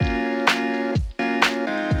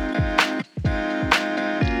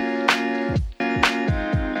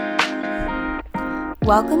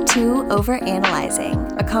Welcome to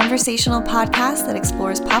Overanalyzing, a conversational podcast that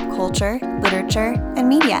explores pop culture, literature, and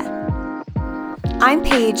media. I'm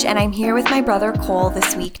Paige, and I'm here with my brother Cole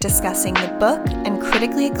this week discussing the book and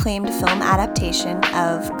critically acclaimed film adaptation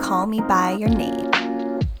of Call Me By Your Name.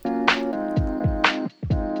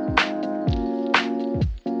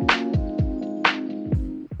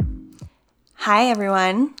 Hi,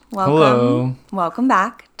 everyone. Welcome. Hello. Welcome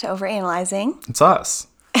back to Overanalyzing. It's us.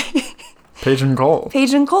 Paige and Cole.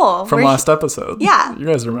 Paige and Cole. From last episode. Yeah. You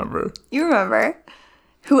guys remember. You remember.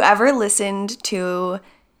 Whoever listened to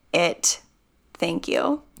it, thank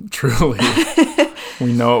you. Truly.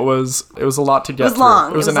 We know it was a lot to get through. It was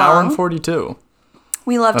long. It was an hour and 42.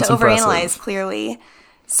 We love That's to overanalyze, impressive. clearly.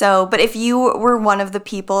 So, but if you were one of the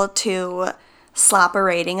people to slap a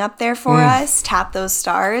rating up there for us, tap those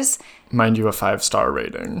stars. Mind you, a 5-star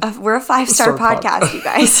rating. We're a 5-star podcast, you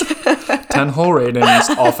guys. 10 whole ratings,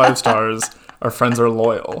 all 5 stars. Our friends are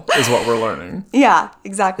loyal, is what we're learning. Yeah,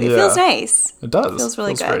 exactly. It Yeah. feels nice. It does. It feels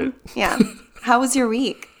really good. Great. Yeah. How was your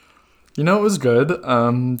week? You know, it was good.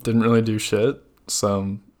 Didn't really do shit.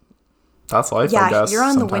 So that's life, I guess. You're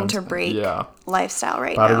on sometimes. the winter break lifestyle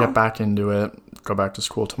right About now. to get back into it. Go back to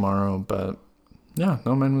school tomorrow. But yeah,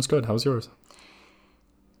 no, mine was good. How was yours?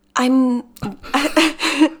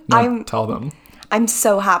 Tell them. I'm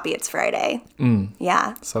so happy it's Friday.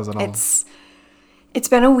 Yeah. Says it all. It's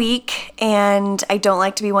been a week, and I don't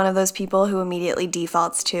like to be one of those people who immediately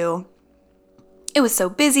defaults to, it was so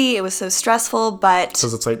busy, it was so stressful, but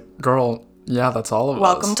Because it's like, girl, yeah, that's all of us.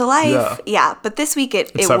 welcome to life. Yeah, but this week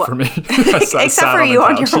Except for me. except for you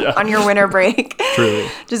on your winter break. Truly.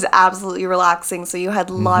 Just absolutely relaxing, so you had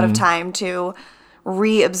a lot of time to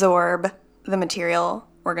reabsorb the material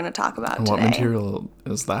we're going to talk about And today. what material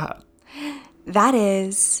is that? That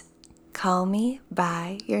is Call Me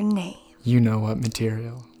By Your Name. You know what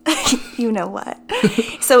material. You know what.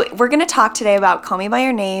 So we're going to talk today about Call Me By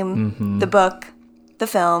Your Name, the book, the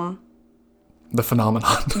film, The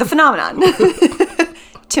phenomenon. the phenomenon.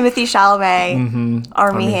 Timothy Chalamet,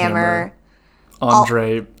 Armie Hammer.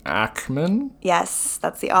 Andre Ackman. Yes,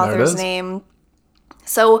 that's the it author's is. name.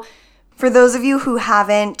 So for those of you who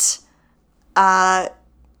haven't read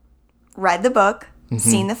the book,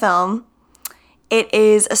 seen the film, it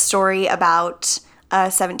is a story about a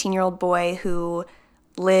 17-year-old boy who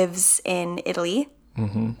lives in Italy,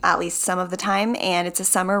 at least some of the time, and it's a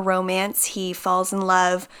summer romance. He falls in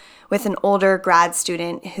love with an older grad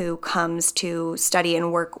student who comes to study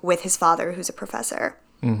and work with his father, who's a professor.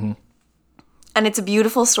 And it's a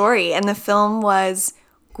beautiful story, and the film was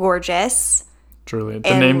gorgeous. Truly. The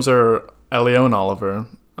And- names are Elio and Oliver.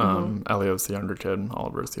 Elio's the younger kid.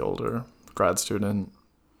 Oliver's the older grad student.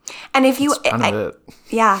 And if you, That's kind of it.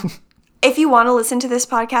 yeah, if you want to listen to this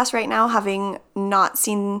podcast right now, having not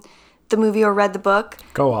seen the movie or read the book,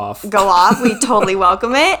 Go off. go off. We totally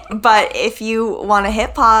welcome it. But if you want to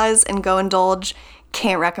hit pause and go indulge,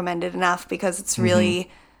 can't recommend it enough because it's really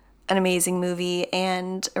an amazing movie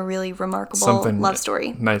and a really remarkable Something love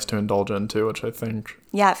story. nice to indulge into, which I think.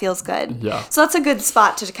 Yeah, it feels good. Yeah. So that's a good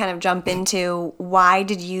spot to kind of jump into. Why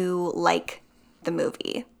did you like the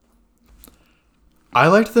movie? I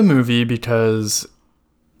liked the movie because,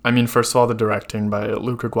 I mean, first of all, the directing by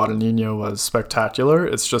Luca Guadagnino was spectacular.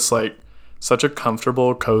 It's just like such a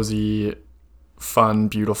comfortable, cozy, fun,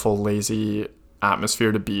 beautiful, lazy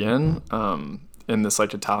atmosphere to be in this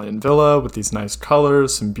like Italian villa with these nice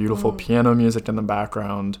colors, some beautiful piano music in the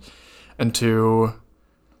background, and two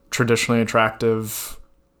traditionally attractive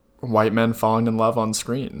white men falling in love on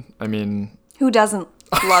screen. I mean, Who doesn't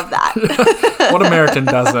love that? what American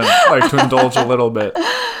doesn't like to indulge a little bit?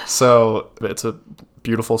 So it's a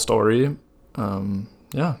beautiful story.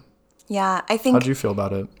 Yeah. Yeah, I think How'd you feel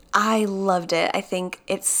about it? I loved it. I think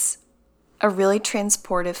it's a really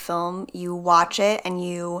transportive film. You watch it and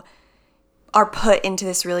you are put into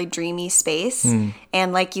this really dreamy space.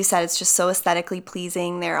 And like you said, it's just so aesthetically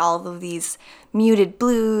pleasing. There are all of these muted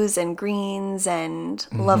blues and greens and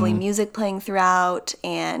lovely music playing throughout.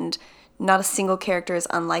 And not a single character is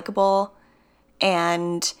unlikable.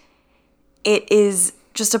 And it is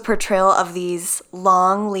just a portrayal of these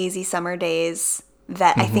long, lazy summer days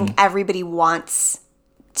that I think everybody wants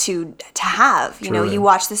to have. You know, Truly. you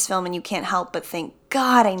watch this film and you can't help but think,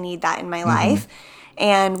 God, I need that in my life.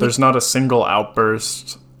 And There's not a single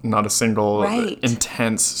outburst, not a single Right.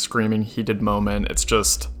 intense, screaming, heated moment. It's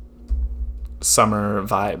just summer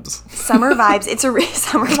vibes. summer vibes. It's a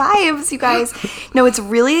summer vibes, you guys. No, it's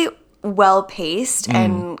really well paced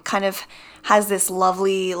and kind of has this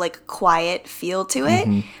lovely, like, quiet feel to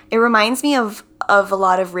it. It reminds me of a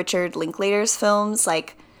lot of Richard Linklater's films,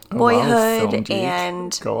 like Boyhood Film geek.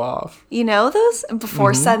 and Go off. you know those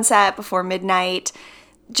before sunset, before midnight.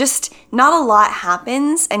 Just not a lot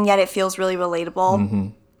happens, and yet it feels really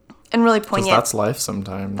relatable and really 'Cause poignant. that's life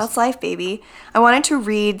sometimes. That's life, baby. I wanted to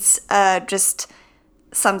read just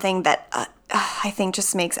something that I think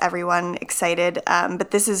just makes everyone excited.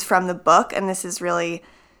 But this is from the book, and this is really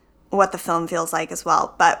what the film feels like as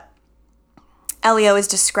well. But Elio is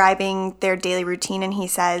describing their daily routine, and he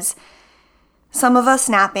says, "Some of us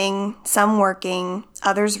napping, some working,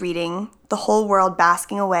 others reading, the whole world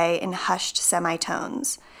basking away in hushed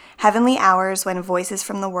semitones. Heavenly hours when voices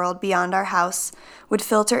from the world beyond our house would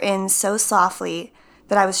filter in so softly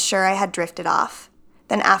that I was sure I had drifted off.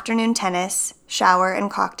 Then afternoon tennis, shower and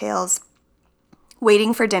cocktails,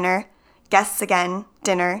 waiting for dinner, guests again,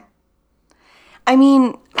 dinner." I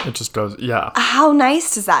mean, It just goes, yeah. how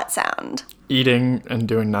nice does that sound? Eating and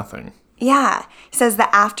doing nothing. Yeah. He says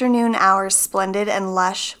the afternoon hours splendid and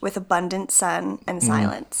lush with abundant sun and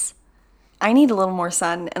silence. I need a little more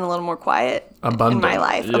sun and a little more quiet Abundant. in my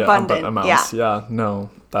life. Yeah, Abundant. amounts. Yeah. Yeah, no,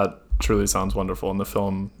 that truly sounds wonderful. And the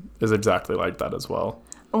film is exactly like that as well.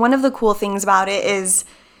 One of the cool things about it is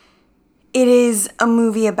a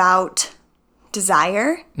movie about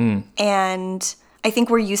desire. And I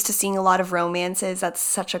think we're used to seeing a lot of romances. That's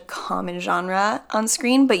such a common genre on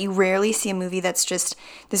screen, but you rarely see a movie that's just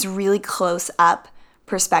this really close up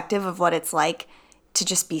perspective of what it's like to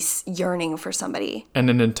just be yearning for somebody.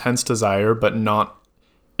 And an intense desire, but not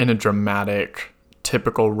in a dramatic,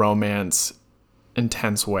 typical romance,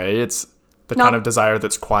 intense way. It's the kind of desire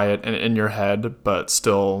that's quiet and in your head, but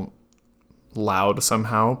still loud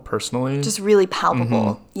somehow, personally. Just really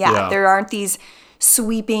palpable. Yeah. There aren't these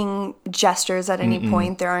sweeping gestures at any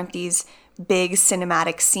point. There aren't these big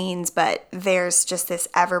cinematic scenes, but there's just this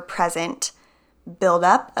ever-present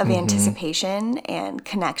buildup of anticipation and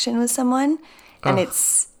connection with someone. And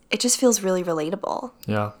it just feels really relatable.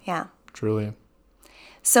 Yeah, Yeah. truly.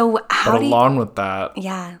 So how But do you... along with that,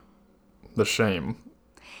 Yeah. the shame.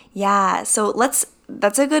 Yeah. So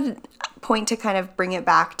that's a good point to kind of bring it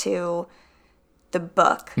back to the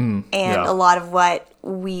book and yeah. a lot of what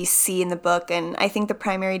we see in the book. And I think the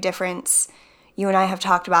primary difference you and I have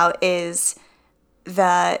talked about is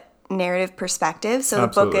the narrative perspective. So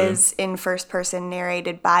Absolutely. The book is in first person,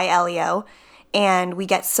 narrated by Elio, and we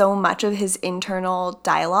get so much of his internal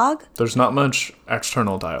dialogue. There's not much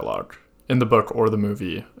external dialogue in the book or the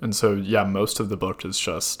movie. And so, yeah, most of the book is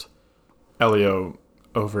just Elio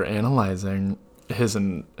overanalyzing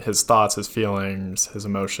his thoughts, his feelings, his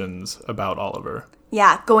emotions about Oliver.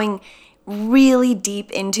 Yeah, going really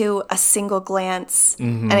deep into a single glance,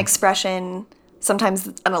 an expression, sometimes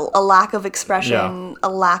a lack of expression, a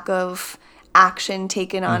lack of action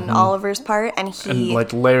taken on Oliver's part, and he...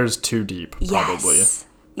 And layers too deep, probably. Yes.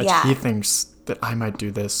 Like Yeah. he thinks that I might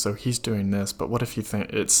do this, so he's doing this, but what if you think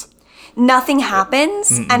it's... Nothing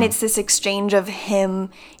happens, and it's this exchange of him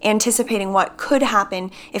anticipating what could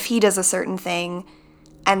happen if he does a certain thing,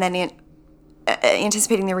 and then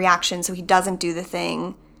anticipating the reaction so he doesn't do the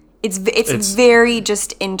thing. It's very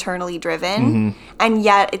just internally driven, and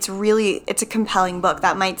yet it's a compelling book.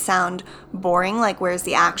 That might sound boring, like where's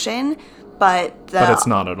the action, but it's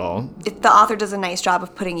not at all. The author does a nice job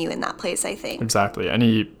of putting you in that place, I think. Exactly. And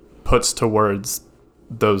he puts to words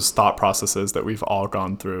those thought processes that we've all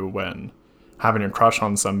gone through when having a crush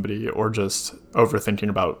on somebody or just overthinking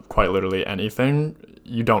about quite literally anything.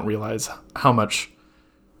 You don't realize how much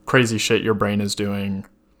crazy shit your brain is doing,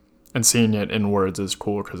 and seeing it in words is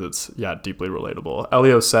cool because it's, deeply relatable.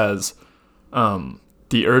 Elio says,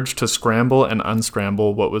 the urge to scramble and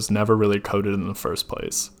unscramble what was never really coded in the first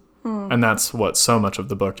place. And that's what so much of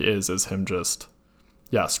the book is him just,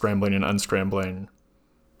 scrambling and unscrambling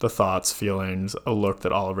the thoughts, feelings, a look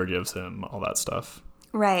that Oliver gives him, all that stuff.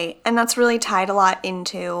 Right. And that's really tied a lot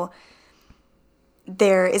into,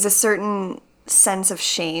 there is a certain sense of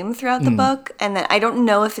shame throughout the book, and that I don't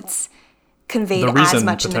know if it's conveyed The reason as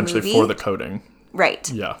much in the potentially movie. for the coding.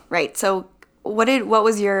 Right. Yeah. Right. So what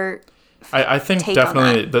was your I think take on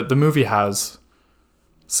definitely the movie has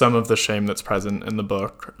some of the shame that's present in the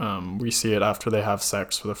book. We see it after they have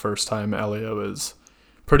sex for the first time. Elio is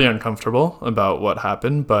pretty uncomfortable about what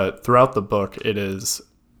happened, but throughout the book, it is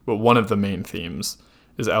one of the main themes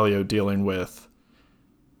is Elio dealing with,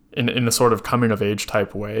 in a sort of coming of age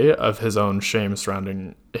type way, of his own shame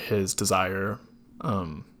surrounding his desire.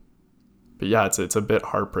 But yeah, it's a bit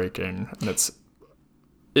heartbreaking, and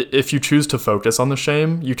if you choose to focus on the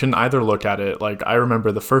shame, you can either look at it like, I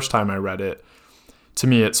remember the first time I read it, to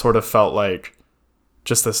me it sort of felt like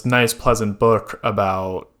just this nice pleasant book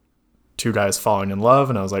about two guys falling in love,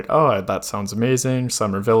 and I was like, oh, that sounds amazing,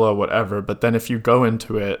 summer villa, whatever. But then if you go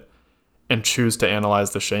into it and choose to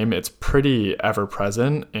analyze the shame, it's pretty ever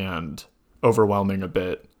present and overwhelming a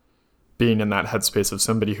bit, being in that headspace of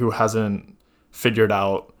somebody who hasn't figured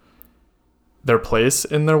out their place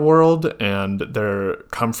in their world and their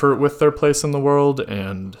comfort with their place in the world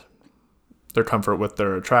and their comfort with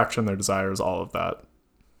their attraction, their desires, all of that.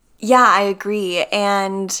 Yeah, I agree.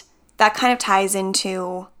 And that kind of ties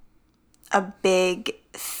into a big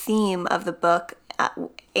theme of the book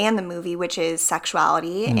and the movie, which is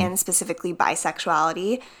sexuality and specifically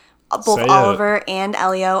bisexuality. Both Say Oliver and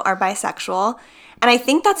Elio are bisexual. And I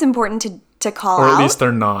think that's important to call out. Or at least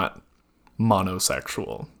they're not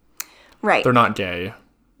monosexual. Right. They're not gay.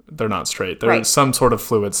 They're not straight. There's some sort of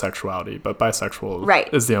fluid sexuality, but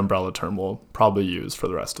bisexual is the umbrella term we'll probably use for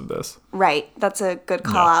the rest of this. Right. That's a good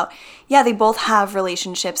call out. Yeah, they both have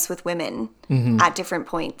relationships with women at different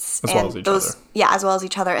points. As well as each other. Yeah, as well as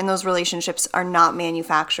each other. And those relationships are not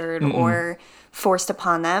manufactured or forced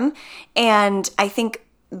upon them. And I think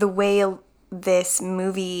the way this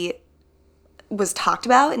movie was talked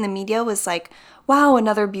about in the media was like, wow,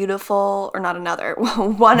 another beautiful, or not another,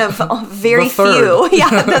 one of very few,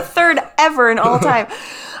 the third ever in all time,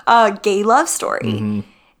 gay love story.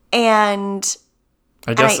 And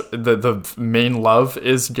I guess the main love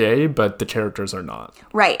is gay, but the characters are not.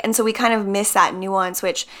 Right. And so we kind of miss that nuance,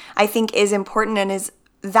 which I think is important, and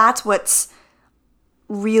that's what's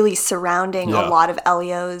really surrounding a lot of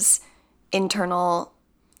Elio's internal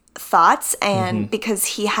thoughts. And because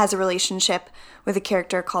he has a relationship with a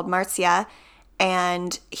character called Marzia,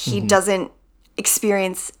 and he doesn't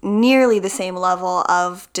experience nearly the same level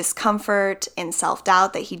of discomfort and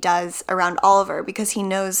self-doubt that he does around Oliver, because he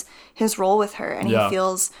knows his role with her and he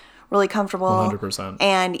feels really comfortable. 100%.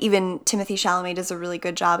 And even Timothée Chalamet does a really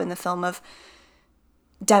good job in the film of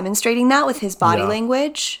demonstrating that with his body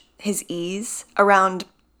language, his ease around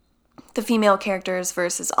the female characters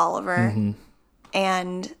versus Oliver.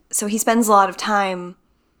 And so he spends a lot of time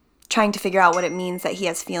trying to figure out what it means that he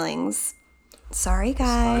has feelings. Sorry,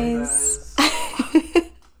 guys.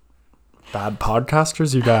 Bad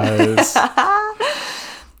podcasters, you guys.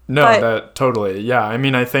 That totally. Yeah, I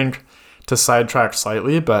mean, I think to sidetrack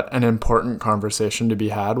slightly, but an important conversation to be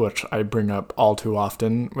had, which I bring up all too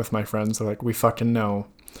often with my friends. They're like, we fucking know.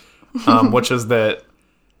 Which is that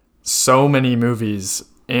so many movies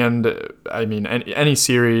and, I mean, any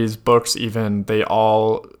series, books even, they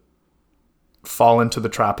all fall into the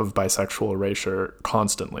trap of bisexual erasure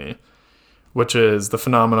constantly, which is the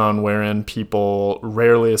phenomenon wherein people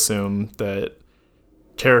rarely assume that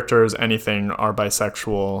characters, anything, are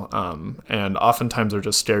bisexual, and oftentimes are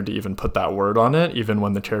just scared to even put that word on it, even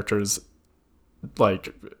when the character's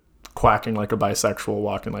like quacking like a bisexual,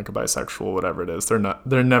 walking like a bisexual, whatever it is.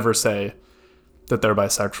 They never say that they're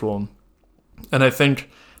bisexual. And I think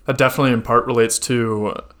that definitely in part relates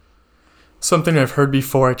to something I've heard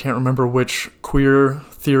before. I can't remember which queer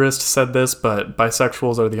theorist said this, but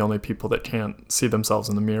bisexuals are the only people that can't see themselves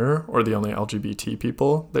in the mirror, or the only LGBT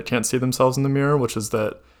people that can't see themselves in the mirror, which is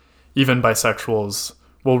that even bisexuals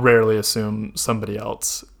will rarely assume somebody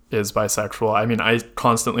else is bisexual. I mean, I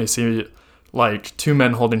constantly see like two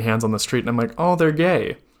men holding hands on the street and I'm like, oh, they're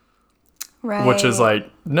gay. Right. Which is like,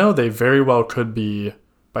 no, they very well could be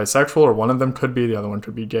bisexual, or one of them could be, the other one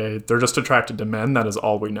could be gay. They're just attracted to men. That is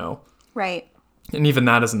all we know. Right. And even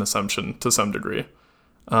that is an assumption to some degree.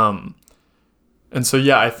 And so,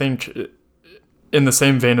 yeah, I think in the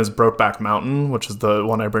same vein as Brokeback Mountain, which is the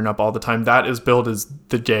one I bring up all the time, that is billed as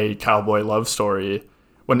the gay cowboy love story.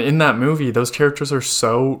 When in that movie, those characters are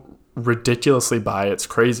so ridiculously bi, it's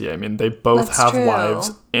crazy. I mean, they both have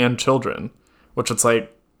wives and children, which it's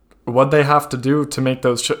like, what'd they have to do to make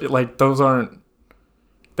those, like, those aren't,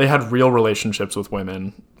 they had real relationships with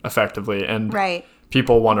women, effectively, and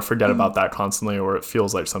people want to forget about that constantly, or it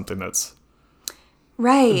feels like something that's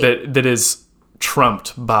that is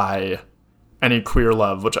trumped by any queer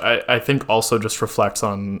love, which I think also just reflects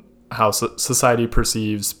on how society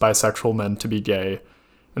perceives bisexual men to be gay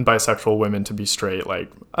and bisexual women to be straight. Like,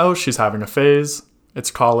 oh, she's having a phase. It's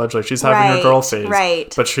college. Like, she's having her girl phase.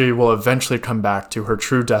 Right. But she will eventually come back to her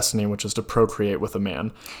true destiny, which is to procreate with a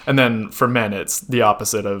man. And then for men, it's the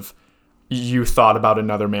opposite of, you thought about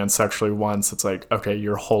another man sexually once. It's like, okay,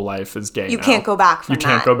 your whole life is gay now. You can't go back from that. You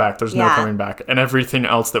can't go back. There's no coming back. And everything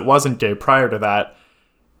else that wasn't gay prior to that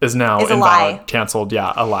is now invalid, lie. Canceled.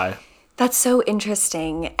 Yeah, a lie. That's so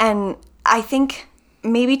interesting. And I think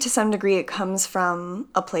maybe to some degree it comes from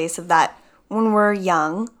a place of that when we're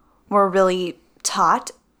young, we're really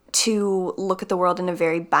taught to look at the world in a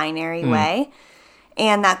very binary way.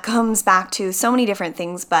 And that comes back to so many different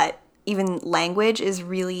things, but even language is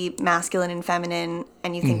really masculine and feminine,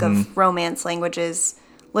 and you think of romance languages,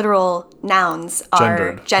 literal nouns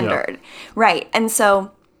are gendered. Yeah. Right. And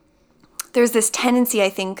so there's this tendency, I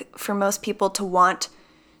think, for most people to want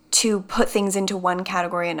to put things into one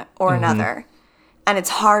category or another. And it's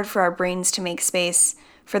hard for our brains to make space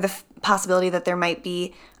for the possibility that there might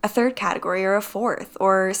be a third category or a fourth,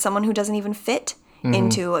 or someone who doesn't even fit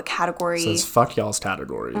into a category. So it's fuck y'all's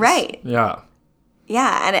categories. Right. Yeah.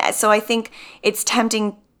 Yeah. And so I think it's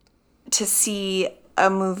tempting to see a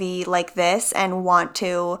movie like this and want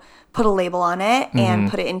to put a label on it and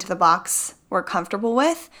put it into the box we're comfortable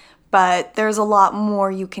with. But there's a lot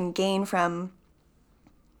more you can gain from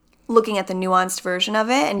looking at the nuanced version of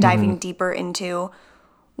it and diving deeper into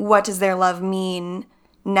what does their love mean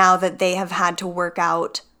now that they have had to work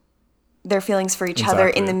out their feelings for each other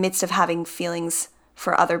in the midst of having feelings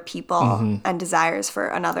for other people and desires for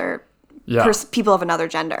another people of another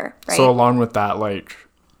gender, right? So along with that, like,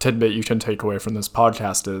 tidbit you can take away from this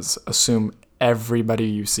podcast is assume everybody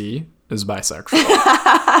you see is bisexual.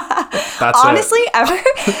 That's honestly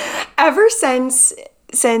ever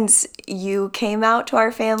since you came out to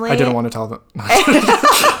our family. I didn't want to tell them.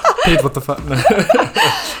 Paige, what the fuck?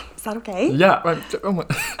 Is that okay? Yeah.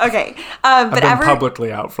 Okay. I've but been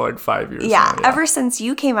publicly out for like 5 years. Yeah, now, ever since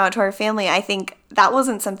you came out to our family, I think that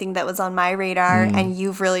wasn't something that was on my radar, and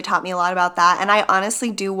you've really taught me a lot about that. And I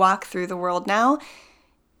honestly do walk through the world now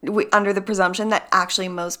under the presumption that actually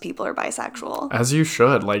most people are bisexual. As you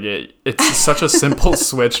should. Like, it's such a simple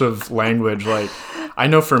switch of language. Like, I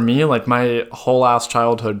know for me, like, my whole ass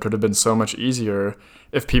childhood could have been so much easier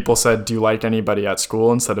if people said, do you like anybody at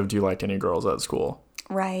school, instead of do you like any girls at school?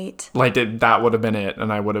 Right. Like, that would have been it,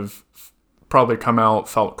 and I would have probably come out,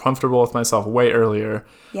 felt comfortable with myself way earlier.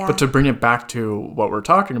 Yeah. But to bring it back to what we're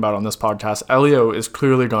talking about on this podcast, Elio is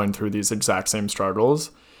clearly going through these exact same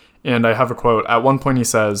struggles. And I have a quote. At one point he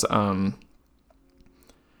says, no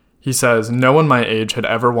one my age had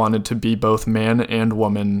ever wanted to be both man and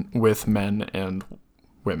woman with men and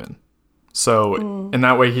women. So in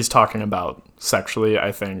that way, he's talking about sexually,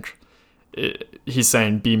 I think. He's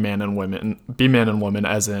saying be man and woman,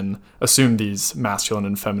 as in assume these masculine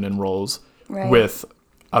and feminine roles with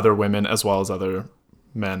other women as well as other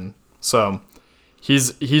men. So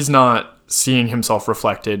he's not seeing himself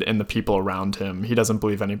reflected in the people around him. He doesn't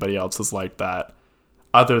believe anybody else is like that,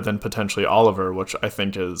 other than potentially Oliver, which I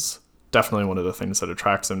think is definitely one of the things that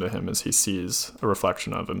attracts him to him, is he sees a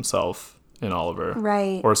reflection of himself in Oliver.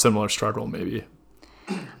 Right. Or a similar struggle, maybe.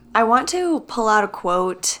 I want to pull out a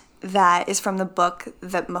quote that is from the book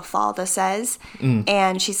that Mafalda says.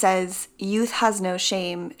 And she says, youth has no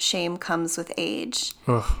shame. Shame comes with age.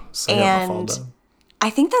 Ugh, and Mafalda. I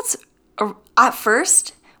think that's, at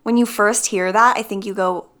first, when you first hear that, I think you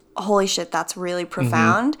go, holy shit, that's really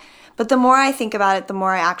profound. But the more I think about it, the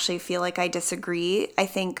more I actually feel like I disagree. I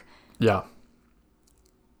think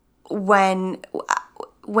when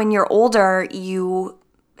you're older, you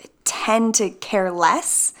tend to care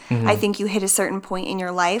less. I think you hit a certain point in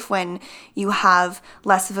your life when you have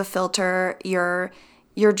less of a filter. You're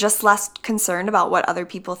just less concerned about what other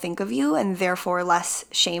people think of you, and therefore less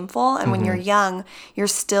shameful. And when you're young, you're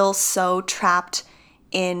still so trapped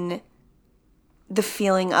in the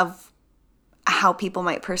feeling of how people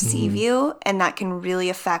might perceive you, and that can really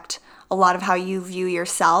affect a lot of how you view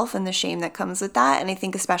yourself and the shame that comes with that. And I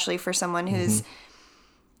think especially for someone who's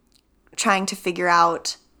trying to figure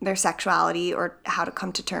out their sexuality or how to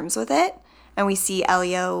come to terms with it, and we see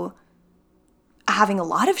Elio having a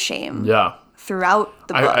lot of shame throughout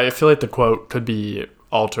the book. I feel like the quote could be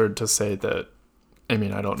altered to say that, I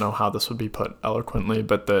mean, I don't know how this would be put eloquently,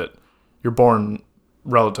 but that you're born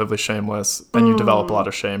relatively shameless, then you develop a lot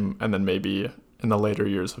of shame, and then maybe in the later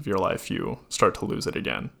years of your life you start to lose it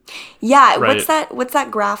again. Yeah, right? What's that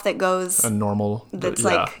graph that goes a normal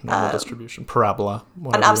normal distribution, parabola,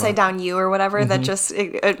 an upside down U or whatever that just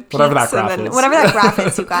it whatever that graph is. Whatever that graph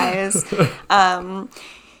is, you guys.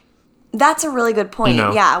 That's a really good point. You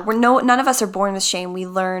know, yeah, none of us are born with shame. We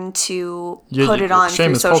learn to put it on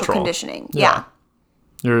through social conditioning. Yeah.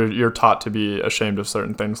 You're taught to be ashamed of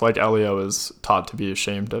certain things, like Elio is taught to be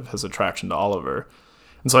ashamed of his attraction to Oliver.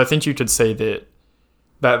 And so I think you could say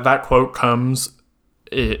that quote comes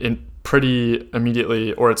in pretty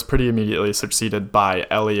immediately, or it's pretty immediately succeeded by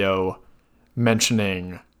Elio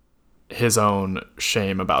mentioning his own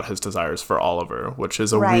shame about his desires for Oliver, which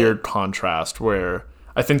is a weird contrast where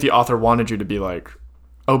I think the author wanted you to be like,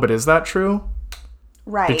 oh, but is that true?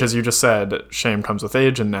 Right. Because you just said shame comes with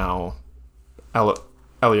age, and now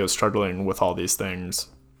Elio's struggling with all these things.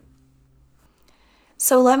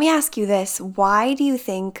 So let me ask you this. Why do you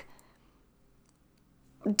think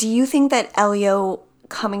Do you think that Elio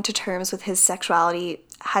coming to terms with his sexuality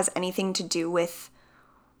has anything to do with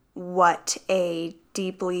what a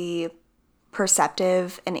deeply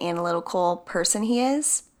perceptive and analytical person he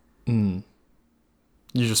is? You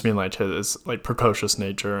just mean like his like precocious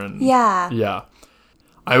nature and Yeah.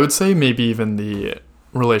 I would say maybe even the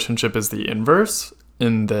relationship is the inverse,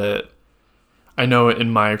 in that I know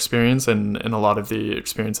in my experience and in a lot of the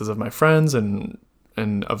experiences of my friends and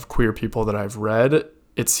of queer people that I've read,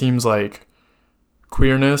 it seems like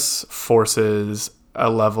queerness forces a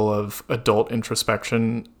level of adult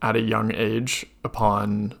introspection at a young age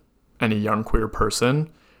upon any young queer person,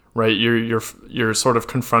 right? You're sort of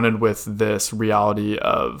confronted with this reality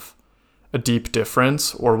of a deep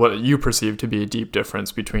difference, or what you perceive to be a deep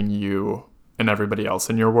difference between you and everybody else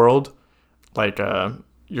in your world. Like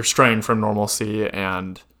you're straying from normalcy,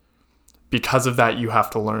 and because of that you have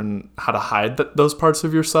to learn how to hide those parts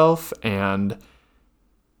of yourself, and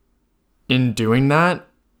in doing that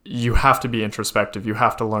you have to be introspective. You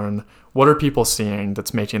have to learn, what are people seeing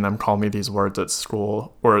that's making them call me these words at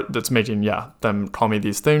school, or that's making them call me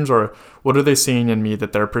these things, or what are they seeing in me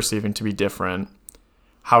that they're perceiving to be different?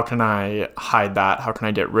 How can I hide that? How can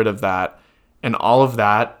I get rid of that? And all of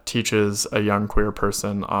that teaches a young queer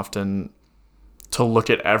person often to look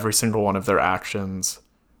at every single one of their actions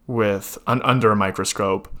with under a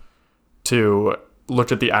microscope, to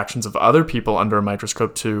look at the actions of other people under a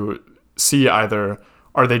microscope, to see either,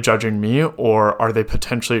 are they judging me, or are they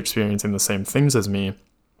potentially experiencing the same things as me?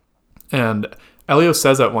 And Elio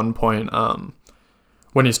says at one point,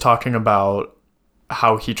 when he's talking about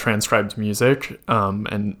how he transcribes music,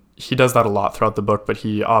 and he does that a lot throughout the book, but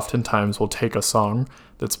he oftentimes will take a song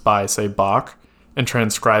that's by, say, Bach, and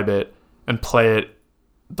transcribe it and play it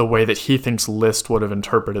the way that he thinks Liszt would have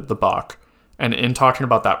interpreted the Bach. And in talking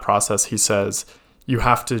about that process, he says, you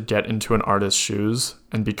have to get into an artist's shoes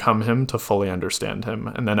and become him to fully understand him,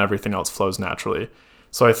 and then everything else flows naturally.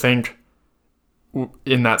 So I think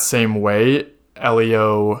in that same way,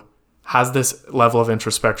 Elio has this level of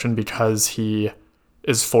introspection because he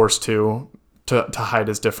is forced to hide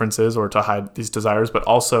his differences or to hide these desires, but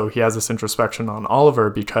also he has this introspection on Oliver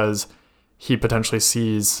because he potentially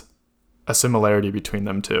sees a similarity between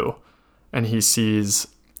them two, and he sees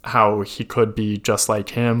how he could be just like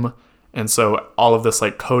him. And so all of this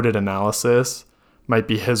like coded analysis might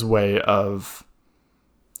be his way of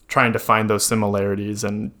trying to find those similarities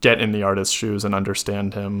and get in the artist's shoes and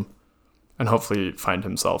understand him, and hopefully find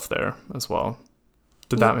himself there as well.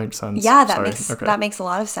 Did that make sense? Yeah, that makes a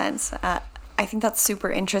lot of sense. I think that's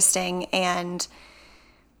super interesting, and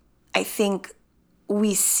I think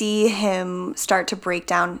we see him start to break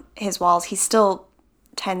down his walls. He still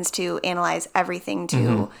tends to analyze everything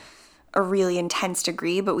to a really intense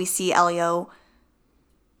degree, but we see Elio,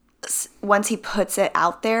 once he puts it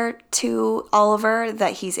out there to Oliver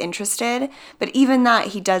that he's interested, but even that,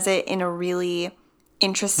 he does it in a really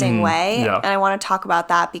interesting way. Yeah. And I want to talk about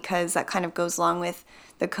that because that kind of goes along with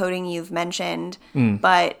the coding you've mentioned.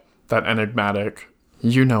 But that enigmatic,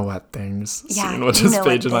 you know what things scene, which you is know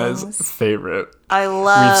Paige and what I's things. favorite. I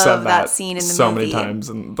love We've said that scene in the so movie. many times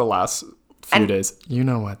in the last few days. You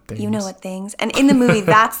know what things. You know what things. And in the movie,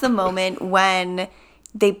 that's the moment when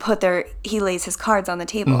they he lays his cards on the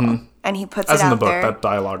table and he puts As it in out the book, there. that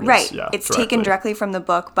dialogue is, right. yeah, It's taken directly from the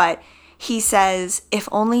book, but he says, if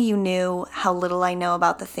only you knew how little I know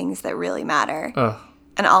about the things that really matter.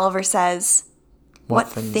 And Oliver says, what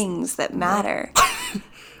things that matter?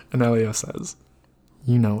 And Elio says,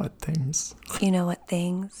 you know what things. You know what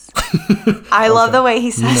things. I love the way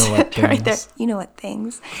he says it right there. You know what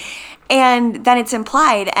things. And then it's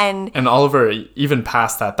implied. And Oliver, even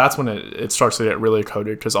past that, that's when it starts to get really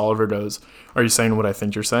coded, because Oliver goes, are you saying what I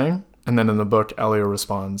think you're saying? And then in the book, Elio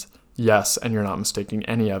responds, yes, and you're not mistaking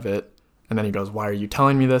any of it. And then he goes, why are you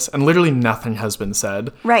telling me this? And literally nothing has been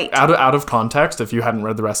said. Right. Out of context, if you hadn't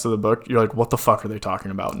read the rest of the book, you're like, what the fuck are they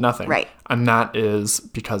talking about? Nothing. Right. And that is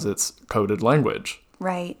because it's coded language.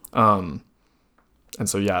 Right. And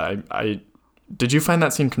so, yeah, I did you find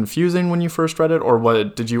that scene confusing when you first read it, or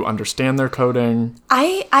what? Did you understand their coding?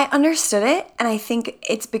 I understood it, and I think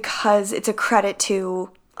it's because it's a credit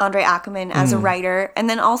to Andre Ackerman as a writer, and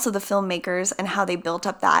then also the filmmakers and how they built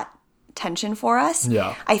up that tension for us.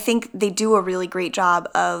 Yeah. I think they do a really great job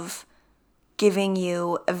of giving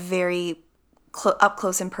you a very up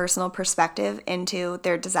close and personal perspective into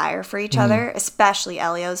their desire for each other, especially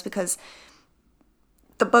Elio's, because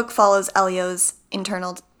the book follows Elio's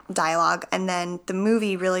internal dialogue, and then the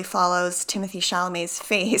movie really follows Timothée Chalamet's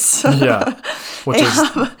face. Yeah, which is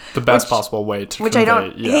the best possible way to which convey, I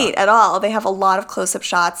don't hate at all. They have a lot of close-up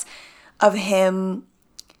shots of him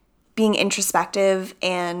being introspective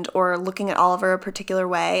and or looking at Oliver a particular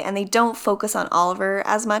way, and they don't focus on Oliver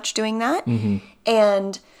as much doing that.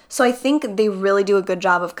 And so I think they really do a good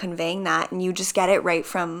job of conveying that, and you just get it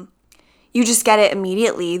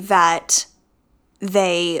immediately that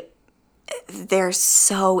they're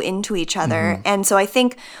so into each other. And so I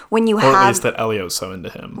think when you have, or at least that Elio's so into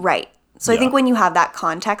him, right? So I think when you have that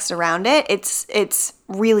context around it, it's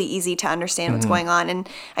really easy to understand what's going on. And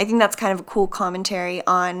I think that's kind of a cool commentary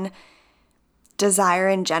on desire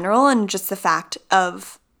in general, and just the fact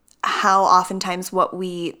of how oftentimes what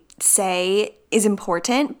we say is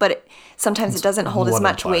important, but sometimes it doesn't hold as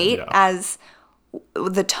much weight as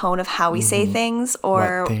the tone of how we say things,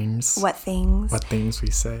 or what things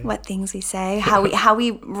we say, how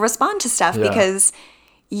we respond to stuff, because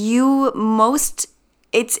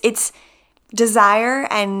it's desire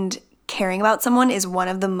and caring about someone is one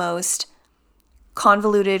of the most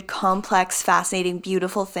convoluted, complex, fascinating,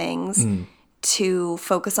 beautiful things to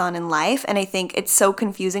focus on in life. And I think it's so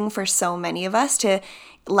confusing for so many of us to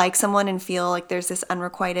like someone and feel like there's this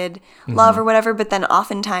unrequited love or whatever, but then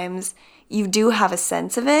oftentimes you do have a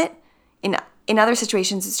sense of it. In other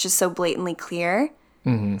situations, it's just so blatantly clear.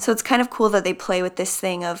 So it's kind of cool that they play with this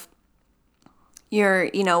thing of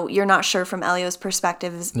you're not sure from Elio's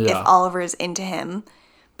perspective if Oliver is into him,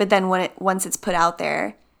 but then once it's put out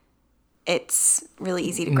there, it's really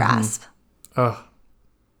easy to grasp. Oh,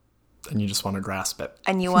 and you just want to grasp it.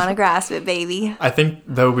 And you want to grasp it, baby. I think,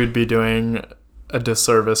 though, we'd be doing a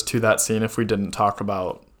disservice to that scene if we didn't talk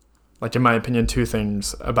about, like, in my opinion, two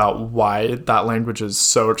things about why that language is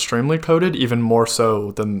so extremely coded, even more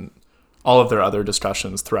so than all of their other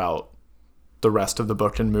discussions throughout the rest of the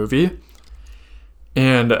book and movie.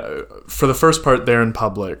 And for the first part, they're in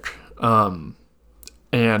public,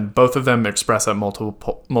 and both of them express at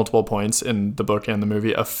multiple points in the book and the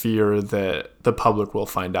movie a fear that the public will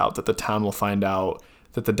find out, that the town will find out,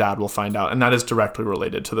 that the dad will find out. And that is directly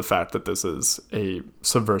related to the fact that this is a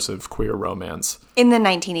subversive queer romance. In the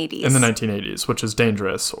 1980s. In the 1980s, which is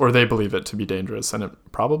dangerous, or they believe it to be dangerous, and it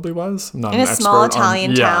probably was. I'm not in an a small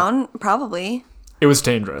Italian yeah. town, probably. It was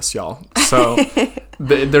dangerous, y'all. So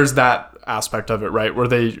there's that aspect of it, right, where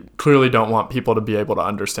they clearly don't want people to be able to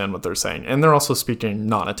understand what they're saying. And they're also speaking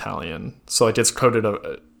non-Italian. So like it's coded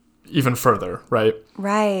even further, right?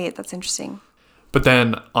 Right. That's interesting. But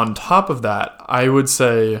then on top of that, I would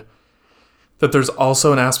say that there's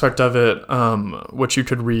also an aspect of it, which you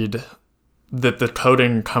could read, that the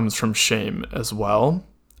coding comes from shame as well.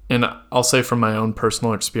 And I'll say from my own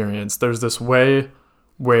personal experience, there's this way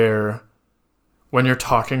where when you're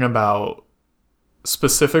talking about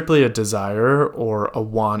specifically a desire or a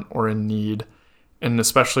want or a need, and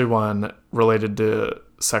especially one related to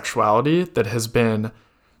sexuality that has been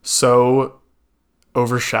so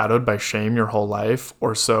overshadowed by shame your whole life,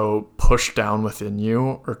 or so pushed down within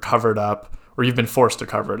you or covered up, or you've been forced to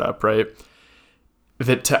cover it up, right?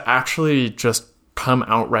 That to actually just come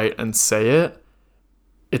outright and say it,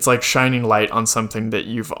 it's like shining light on something that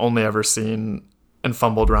you've only ever seen and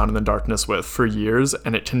fumbled around in the darkness with for years,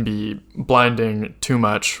 and it can be blinding, too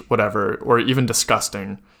much, whatever, or even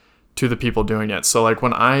disgusting to the people doing it. So like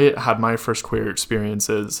when I had my first queer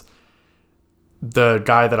experiences, the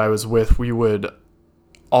guy that I was with, we would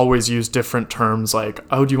always use different terms like,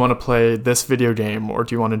 oh, do you want to play this video game, or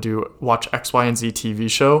do you want to watch X, Y, and Z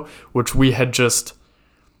TV show, which we had just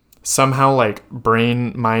somehow like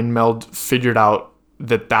mind meld figured out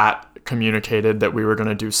that communicated that we were going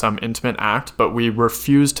to do some intimate act, but we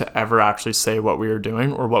refused to ever actually say what we were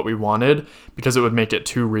doing or what we wanted because it would make it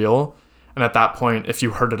too real. And at that point, if you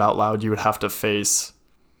heard it out loud, you would have to face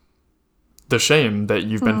the shame that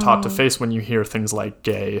you've been taught to face when you hear things like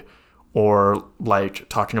gay or like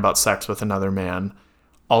talking about sex with another man.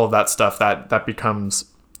 All of that stuff that becomes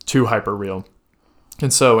too hyper real.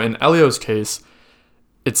 And so in Elio's case,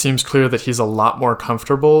 it seems clear that he's a lot more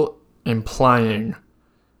comfortable implying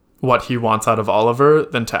what he wants out of Oliver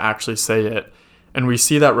than to actually say it. And we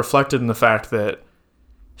see that reflected in the fact that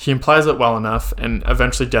he implies it well enough and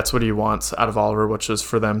eventually gets what he wants out of Oliver, which is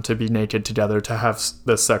for them to be naked together, to have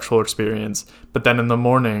this sexual experience. But then in the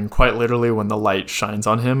morning, quite literally when the light shines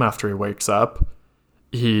on him after he wakes up,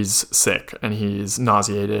 he's sick and he's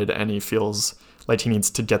nauseated and he feels like he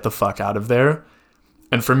needs to get the fuck out of there.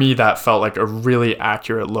 And for me, that felt like a really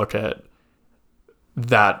accurate look at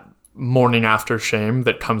that morning after shame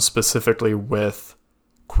that comes specifically with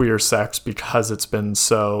queer sex, because it's been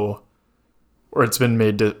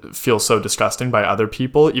made to feel so disgusting by other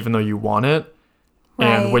people, even though you want it. Right.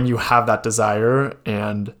 And when you have that desire,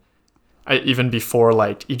 and even before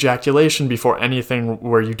like ejaculation, before anything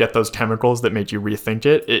where you get those chemicals that make you rethink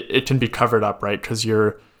it can be covered up, right? Because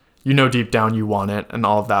you're you know deep down you want it and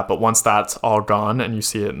all of that, but once that's all gone and you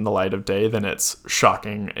see it in the light of day, then it's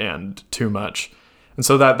shocking and too much. And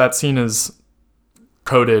so that scene is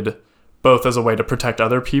coded both as a way to protect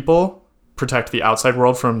other people, protect the outside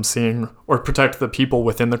world from seeing, or protect the people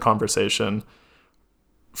within the conversation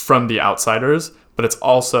from the outsiders, but it's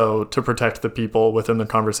also to protect the people within the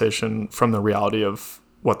conversation from the reality of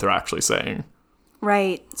what they're actually saying.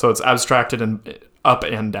 Right. So it's abstracted and up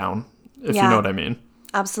and down, if you know what I mean.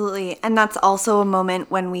 Absolutely. And that's also a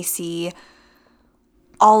moment when we see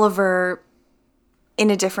Oliver in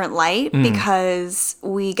a different light, because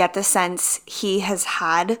we get the sense he has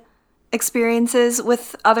had experiences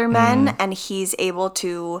with other men, and he's able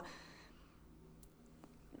to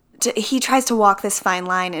he tries to walk this fine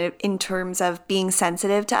line in terms of being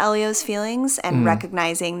sensitive to Elio's feelings and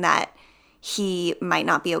recognizing that he might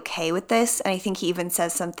not be okay with this. And I think he even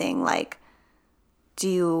says something like, do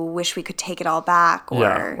you wish we could take it all back?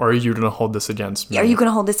 Or are you going to hold this against me? Are you going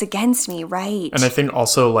to hold this against me? Right. And I think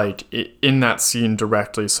also, like, in that scene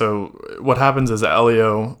directly, so what happens is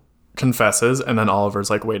Elio confesses, and then Oliver's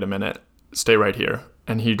like, wait a minute, stay right here.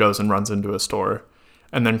 And he goes and runs into a store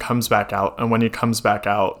and then comes back out. And when he comes back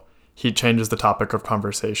out, he changes the topic of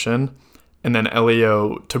conversation. And then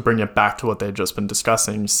Elio, to bring it back to what they had just been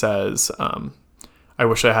discussing, says, I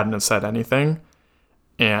wish I hadn't have said anything.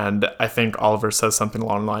 And I think Oliver says something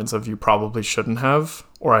along the lines of, you probably shouldn't have,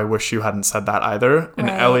 or I wish you hadn't said that either. And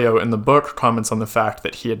Elio in the book comments on the fact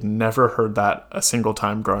that he had never heard that a single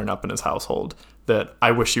time growing up in his household, that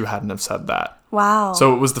I wish you hadn't have said that. Wow.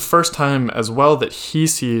 So it was the first time as well that he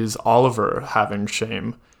sees Oliver having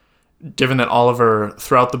shame, given that Oliver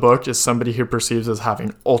throughout the book is somebody who perceives as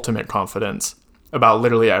having ultimate confidence about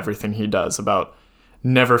literally everything he does, about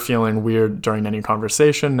never feeling weird during any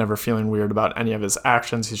conversation, never feeling weird about any of his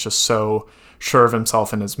actions. He's just so sure of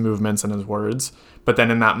himself in his movements and his words. But then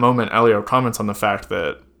in that moment, Elio comments on the fact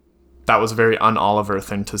that that was a very un-Oliver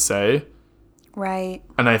thing to say. Right.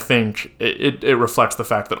 And I think it reflects the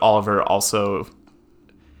fact that Oliver also,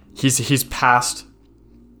 he's past,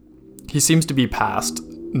 he seems to be past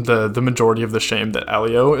the majority of the shame that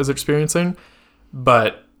Elio is experiencing,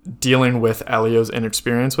 but dealing with Elio's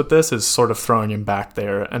inexperience with this is sort of throwing him back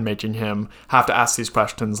there and making him have to ask these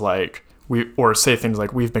questions like, or say things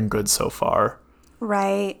like, we've been good so far.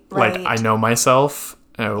 Right. Like, I know myself,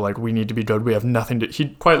 like, we need to be good. We have nothing to, he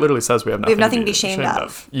quite literally says we have nothing to be ashamed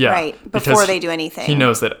of. Yeah. Right. Before they do anything. He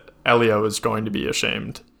knows that Elio is going to be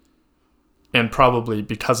ashamed. And probably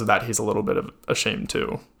because of that, he's a little bit of ashamed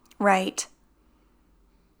too. Right.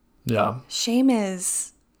 Yeah. Shame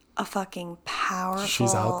is a fucking powerful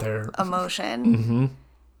She's out there. Emotion. Mm-hmm.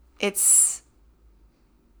 It's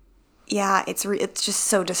just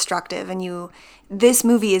so destructive. And this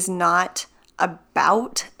movie is not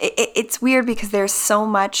about, it's weird because there's so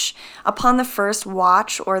much upon the first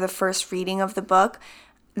watch or the first reading of the book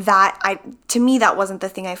that to me, that wasn't the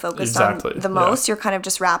thing I focused on the most. Yeah. You're kind of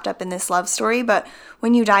just wrapped up in this love story. But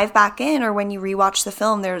when you dive back in or when you rewatch the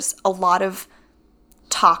film, there's a lot of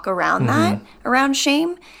talk around that, around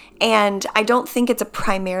shame. And I don't think it's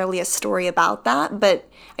primarily a story about that, but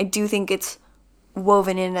I do think it's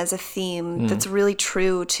woven in as a theme that's really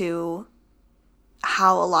true to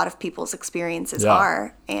how a lot of people's experiences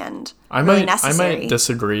are, and really necessary. I might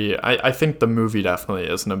disagree. I think the movie definitely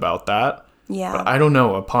isn't about that. Yeah. But I don't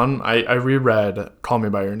know. I reread Call Me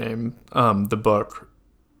By Your Name, the book,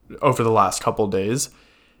 over the last couple days,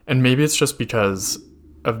 and maybe it's just because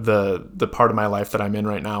of the part of my life that I'm in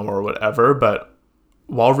right now or whatever, but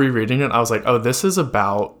while rereading it, I was like, oh, this is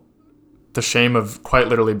about the shame of quite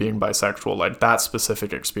literally being bisexual, like that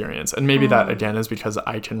specific experience. And maybe that, again, is because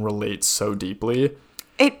I can relate so deeply.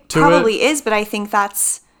 It probably is, but I think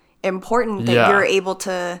that's important that you're able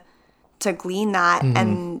to glean that.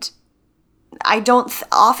 And I don't,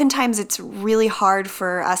 oftentimes it's really hard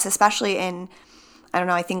for us, especially in, I don't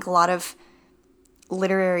know, I think a lot of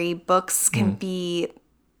literary books can be,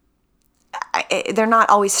 they're not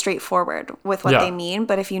always straightforward with what they mean,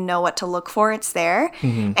 but if you know what to look for, it's there.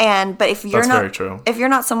 But if you're if you're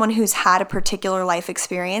not someone who's had a particular life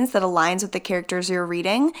experience that aligns with the characters you're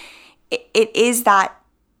reading, it is that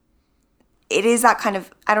kind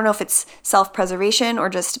of, I don't know if it's self-preservation or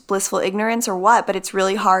just blissful ignorance or what, but it's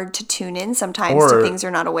really hard to tune in sometimes to things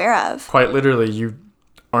you're not aware of. Quite literally, you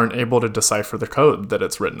aren't able to decipher the code that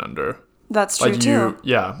it's written under. That's true too.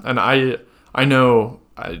 Yeah, and I know.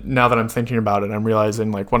 Now that I'm thinking about it, I'm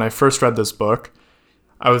realizing, like, when I first read this book,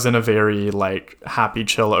 I was in a very, like, happy,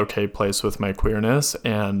 chill, okay place with my queerness.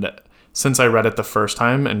 And since I read it the first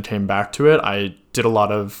time and came back to it, I did a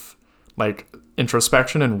lot of, like,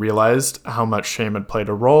 introspection and realized how much shame had played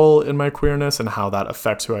a role in my queerness and how that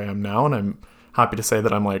affects who I am now. And I'm happy to say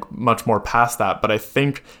that I'm like much more past that. But I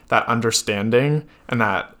think that understanding and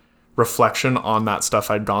that reflection on that stuff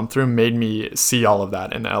I'd gone through made me see all of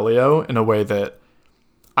that in Elio in a way that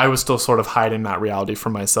I was still sort of hiding that reality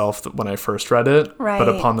from myself when I first read it. Right. But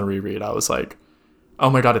upon the reread, I was like, oh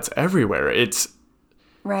my God, it's everywhere. It's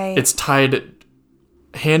tied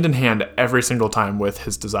hand in hand every single time with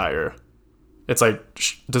his desire. It's like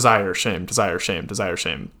desire, shame, desire, shame, desire,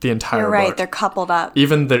 shame. The entire You're right. book. They're coupled up.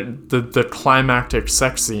 Even the climactic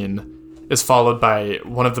sex scene is followed by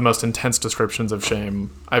one of the most intense descriptions of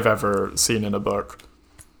shame I've ever seen in a book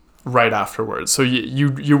right afterwards. So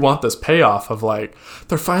you want this payoff of like,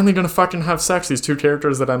 they're finally going to fucking have sex, these two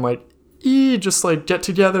characters that I'm like, just like get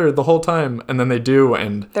together the whole time. And then they do,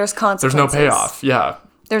 and there's consequences. There's no payoff. Yeah.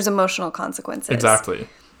 There's emotional consequences. Exactly.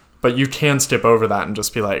 But you can skip over that and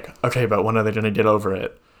just be like, okay, but when are they going to get over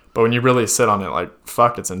it? But when you really sit on it, like,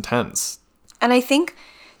 fuck, it's intense. And I think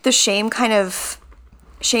the shame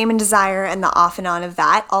and desire and the off and on of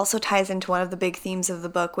that also ties into one of the big themes of the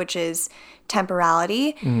book, which is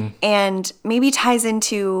temporality, and maybe ties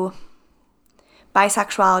into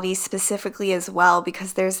bisexuality specifically as well,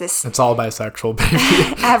 because there's this... It's all bisexual,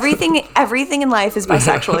 baby. everything in life is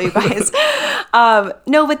bisexual, you guys.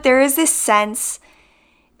 No, but there is this sense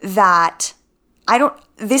that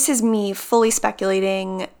this is me fully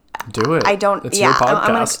speculating. Do it. I don't... It's yeah, your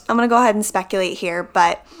podcast. I'm gonna go ahead and speculate here,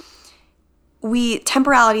 but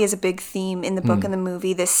temporality is a big theme in the book and the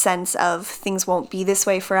movie, this sense of things won't be this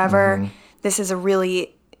way forever. This is a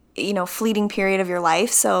really, fleeting period of your life,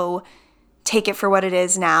 so take it for what it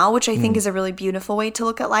is now, which I think is a really beautiful way to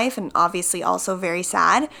look at life, and obviously also very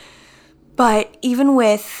sad. But even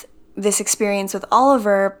with this experience with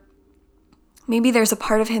Oliver, maybe there's a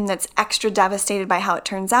part of him that's extra devastated by how it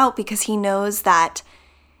turns out, because he knows that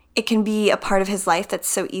it can be a part of his life that's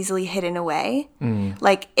so easily hidden away.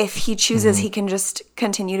 Like, if he chooses, he can just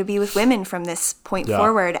continue to be with women from this point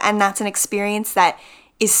forward. And that's an experience that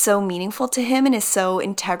is so meaningful to him and is so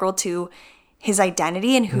integral to his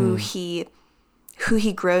identity and who he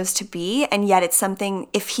grows to be. And yet it's something,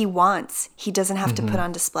 if he wants, he doesn't have to put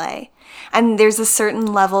on display. And there's a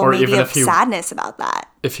certain level maybe of sadness about that.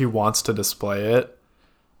 If he wants to display it,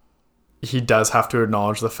 he does have to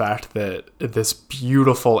acknowledge the fact that this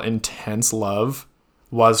beautiful, intense love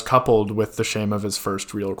was coupled with the shame of his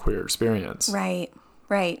first real queer experience. Right.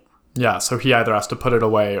 Yeah, so he either has to put it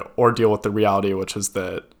away or deal with the reality, which is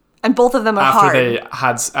that... And both of them are hard.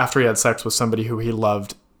 After he had sex with somebody who he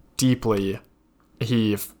loved deeply,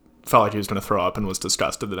 he felt like he was going to throw up and was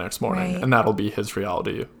disgusted the next morning. Right. And that'll be his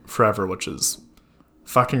reality forever, which is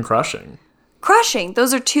fucking crushing.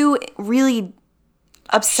 Those are two really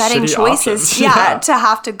upsetting shitty choices options. To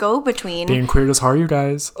have to go between. Being queer is hard, you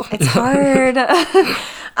guys. It's hard.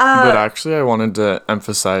 But actually, I wanted to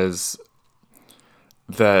emphasize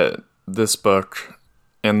that this book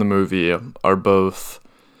and the movie are both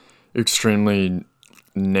extremely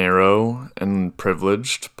narrow and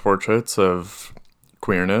privileged portraits of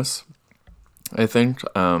queerness, I think.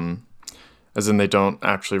 As in, they don't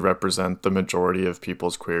actually represent the majority of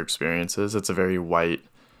people's queer experiences. It's a very wealthy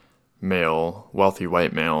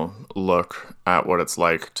white male look at what it's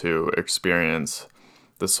like to experience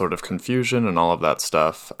this sort of confusion and all of that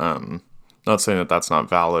stuff. Not saying that that's not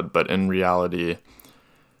valid, but in reality,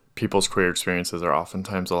 people's queer experiences are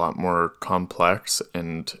oftentimes a lot more complex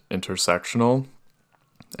and intersectional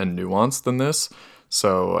and nuanced than this.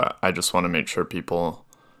 So I just want to make sure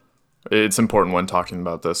it's important when talking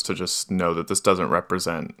about this to just know that this doesn't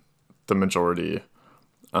represent the majority.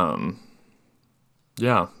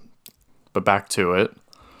 But back to it.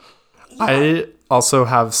 I also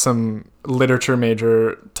have some literature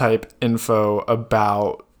major type info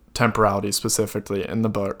about temporality specifically in the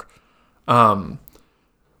book,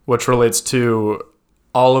 which relates to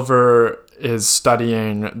Oliver is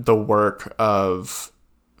studying the work of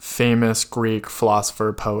famous Greek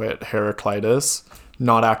philosopher poet Heraclitus.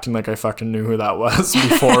 Not acting like I fucking knew who that was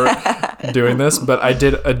before doing this, but I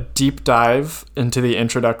did a deep dive into the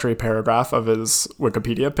introductory paragraph of his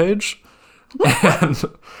Wikipedia page. And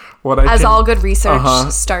all good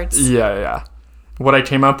research starts. Yeah. What I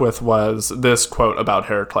came up with was this quote about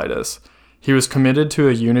Heraclitus. He was committed to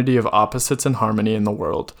a unity of opposites and harmony in the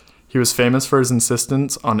world. He was famous for his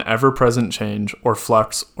insistence on ever-present change, or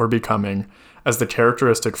flux, or becoming, as the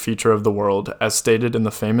characteristic feature of the world, as stated in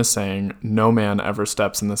the famous saying, "No man ever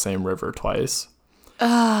steps in the same river twice." Can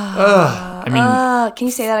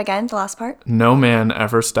you say that again, the last part? No man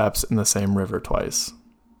ever steps in the same river twice.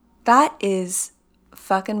 That is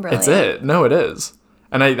fucking brilliant. It's it. No, it is.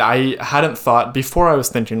 And I hadn't thought, before I was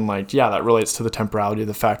thinking like, yeah, that relates to the temporality,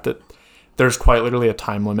 the fact that there's quite literally a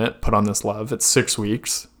time limit put on this love. It's 6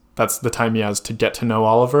 weeks. That's the time he has to get to know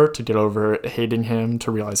Oliver, to get over hating him,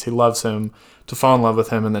 to realize he loves him, to fall in love with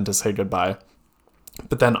him, and then to say goodbye.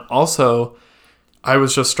 But then also, I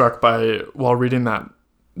was just struck by, while reading that,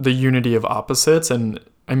 the unity of opposites. And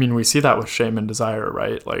I mean, we see that with shame and desire,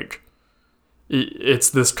 right? Like, it's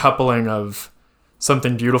this coupling of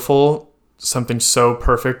something beautiful, something so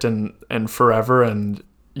perfect and forever and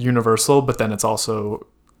universal, but then it's also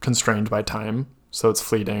constrained by time. So it's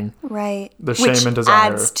fleeting. Right. The shame and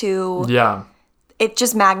desire. Adds to... Yeah. It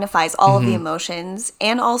just magnifies all of the emotions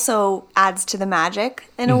and also adds to the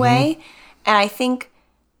magic in a way. And I think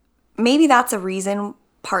maybe that's a reason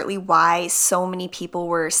partly why so many people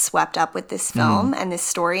were swept up with this film and this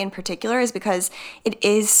story in particular, is because it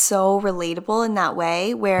is so relatable in that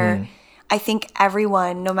way where I think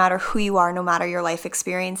everyone, no matter who you are, no matter your life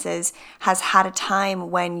experiences, has had a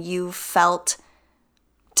time when you felt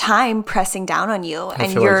time pressing down on you. I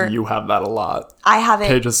feel like you have that a lot. I have it.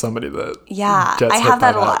 Paige is somebody that I have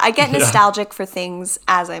that a lot. I get nostalgic for things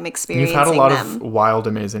as I'm experiencing them. You've had a lot of wild,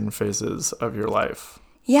 amazing phases of your life.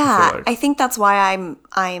 Yeah, I think that's why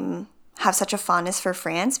I'm have such a fondness for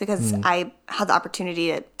France, because I had the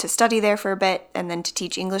opportunity to study there for a bit and then to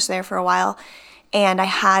teach English there for a while. And I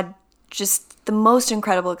had just the most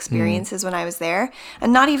incredible experiences when I was there.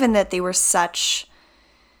 And not even that they were such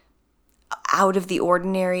out of the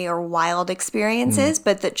ordinary or wild experiences,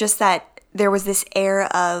 but that there was this air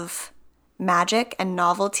of magic and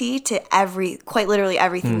novelty to quite literally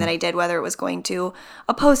everything that I did, whether it was going to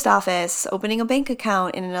a post office, opening a bank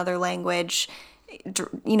account in another language,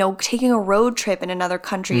 taking a road trip in another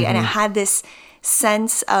country. And it had this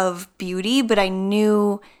sense of beauty, but I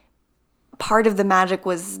knew part of the magic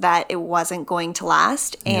was that it wasn't going to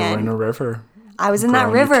last. And you were in a river. I was in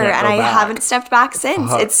that river, and I haven't stepped back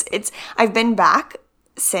since. It's I've been back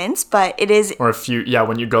since, but it is... Or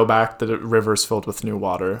when you go back, the river's filled with new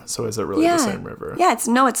water. So is it really the same river? Yeah, it's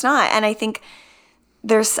not. And I think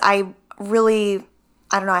I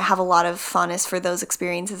have a lot of fondness for those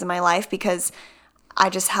experiences in my life, because I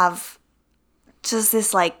just have just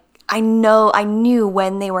this, like, I knew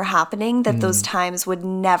when they were happening that those times would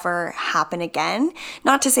never happen again.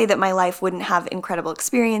 Not to say that my life wouldn't have incredible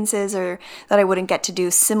experiences or that I wouldn't get to do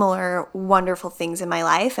similar wonderful things in my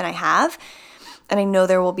life, and I have. And I know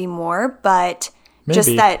there will be more, but maybe.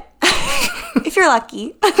 Just that, if you're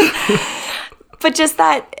lucky. But just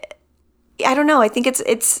that, I don't know, I think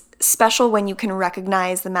it's special when you can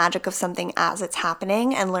recognize the magic of something as it's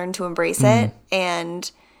happening and learn to embrace it and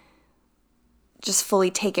just fully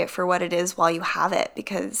take it for what it is while you have it,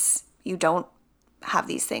 because you don't have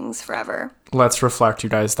these things forever. Let's reflect, you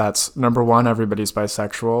guys. That's number 1, everybody's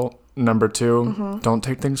bisexual. Number 2, don't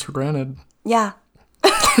take things for granted. Yeah.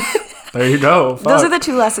 There you go. Fuck. Those are the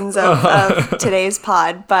 2 lessons of today's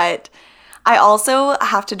pod. But I also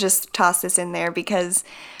have to just toss this in there, because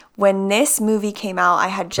when this movie came out, I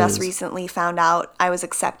had just recently found out I was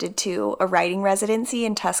accepted to a writing residency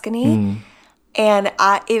in Tuscany. And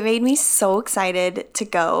it made me so excited to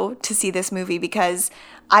go to see this movie, because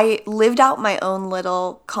I lived out my own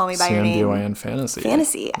little Call Me By Your Name CNBYN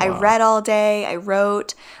fantasy. Wow. I read all day. I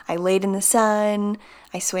wrote. I laid in the sun.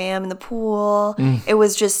 I swam in the pool. It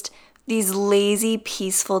was just these lazy,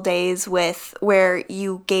 peaceful days where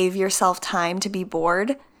you gave yourself time to be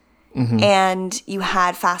bored. And you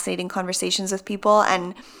had fascinating conversations with people.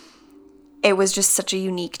 And it was just such a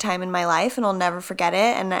unique time in my life, and I'll never forget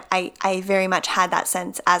it. And I very much had that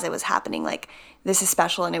sense as it was happening, like, this is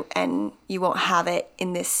special, and you won't have it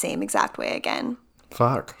in this same exact way again.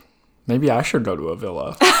 Fuck. Maybe I should go to a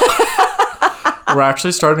villa. We're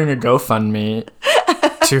actually starting a GoFundMe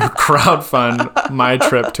to crowdfund my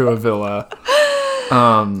trip to a villa.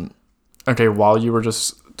 Okay, while you were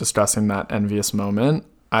just discussing that envious moment,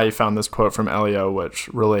 I found this quote from Elio which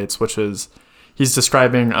is he's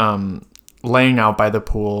describing laying out by the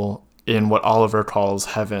pool in what Oliver calls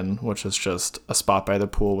heaven, which is just a spot by the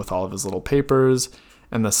pool with all of his little papers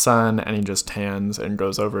and the sun, and he just tans and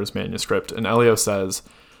goes over his manuscript. And Elio says,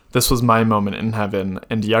 "This was my moment in heaven,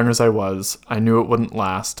 and young as I was, I knew it wouldn't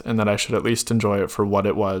last, and that I should at least enjoy it for what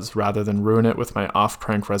it was, rather than ruin it with my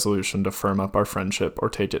off-crank resolution to firm up our friendship or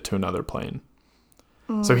take it to another plane."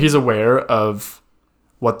 So he's aware of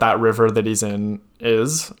what that river that he's in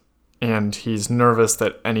is, and he's nervous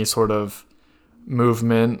that any sort of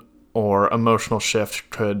movement or emotional shift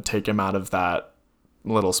could take him out of that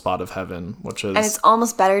little spot of heaven, which is... And it's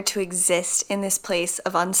almost better to exist in this place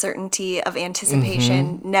of uncertainty, of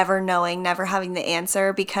anticipation, never knowing, never having the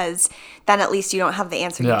answer, because then at least you don't have the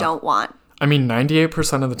answer you don't want. I mean,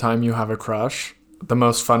 98% of the time you have a crush, the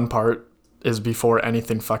most fun part is before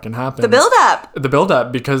anything fucking happens. The build-up. The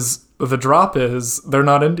build-up, because the drop is they're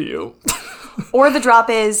not into you. Or the drop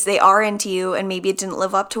is they are into you and maybe it didn't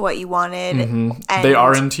live up to what you wanted. Mm-hmm. And they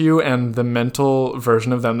are into you, and the mental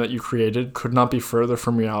version of them that you created could not be further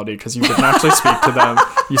from reality because you didn't actually speak to them.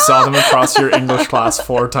 You saw them across your English class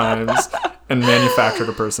 4 times and manufactured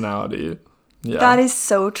a personality. Yeah. That is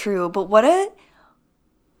so true. But what a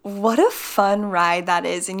fun ride that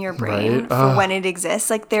is in your brain Right? for when it exists.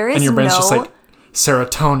 Like there is And your brain's no... just like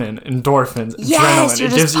serotonin, endorphins, Yes, adrenaline. you're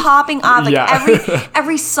It just gives you- popping off. Like Yeah.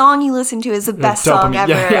 every song you listen to is the best song dopamine.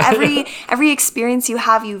 ever. Yeah. Every experience you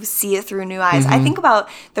have, you see it through new eyes. I think about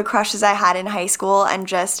the crushes I had in high school and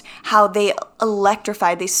just how they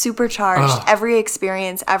electrified, they supercharged every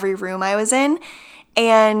experience, every room I was in.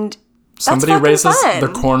 And that's Somebody fucking raises fun. the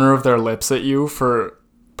corner of their lips at you for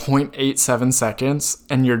 0.87 seconds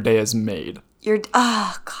and your day is made.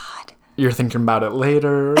 Oh God. You're thinking about it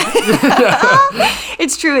later.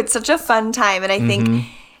 It's true. It's such a fun time. And I think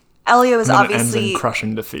Elio is And then it ends obviously in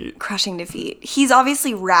crushing defeat. crushing defeat. He's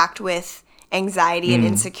obviously racked with anxiety and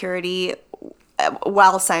insecurity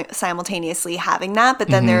while simultaneously having that. But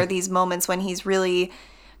then there are these moments when he's really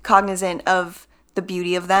cognizant of the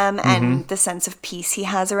beauty of them and the sense of peace he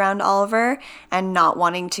has around Oliver and not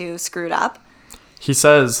wanting to screw it up. He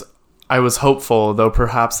says, I was hopeful, though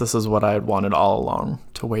perhaps this is what I had wanted all along,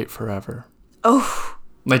 to wait forever. Oh,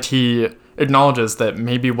 Like he acknowledges that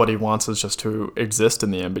maybe what he wants is just to exist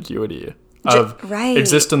in the ambiguity of right.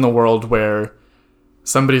 exist in the world where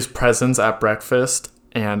somebody's presence at breakfast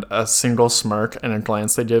and a single smirk and a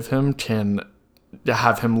glance they give him can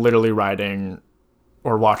have him literally riding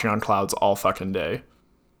or walking on clouds all fucking day.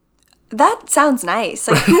 that sounds nice.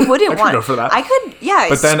 Like who wouldn't I could want? go for that. I could, yeah.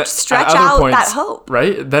 But then stretch at other out points, that hope.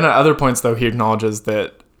 right? Then at other points, though, he acknowledges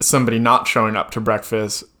that somebody not showing up to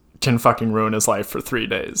breakfast can fucking ruin his life for 3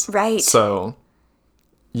 days. Right. So,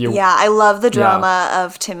 Yeah, I love the drama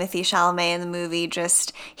of Timothée Chalamet in the movie.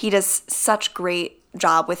 Just he does such great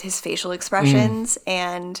job with his facial expressions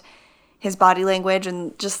and his body language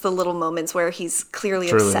and just the little moments where he's clearly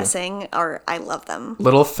Truly. obsessing. I love them.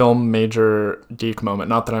 little film major geek moment.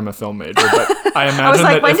 Not that I'm a film major, but I imagine I was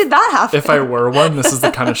like, that when did that happen? if I were one, this is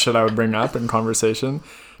the kind of shit I would bring up in conversation.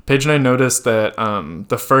 Paige and I noticed that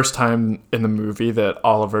the first time in the movie that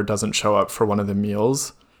Oliver doesn't show up for one of the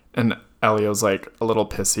meals, and Elio's like a little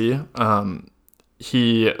pissy,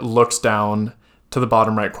 he looks down to the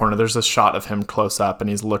bottom right corner. There's a shot of him close up and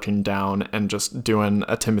he's looking down and just doing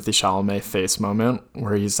a Timothée Chalamet face moment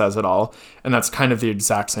where he says it all. And that's kind of the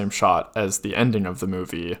exact same shot as the ending of the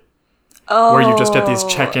movie. Oh. Where you just get these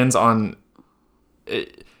check-ins on...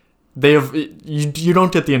 You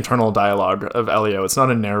don't get the internal dialogue of Elio. It's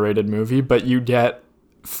not a narrated movie, but you get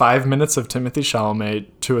 5 minutes of Timothée Chalamet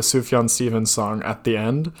to a Sufjan Stevens song at the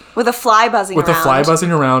end. With a fly buzzing around. With a fly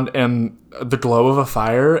buzzing around and the glow of a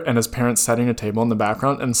fire and his parents setting a table in the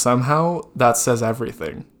background. And somehow that says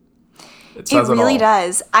everything. It says It really all.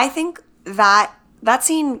 does. I think that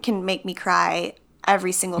scene can make me cry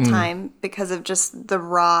every single time because of just the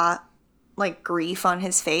raw, like, grief on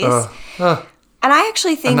his face. And I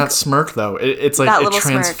actually think... And that smirk, though. It's like That it little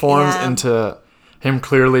smirk, transforms yeah. into him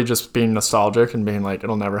clearly just being nostalgic and being like,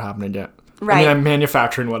 it'll never happen again. Right. I mean, I'm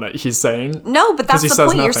manufacturing what he's saying. No, but that's he the says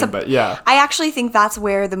point. Nothing, but yeah. I actually think that's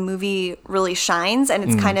where the movie really shines, and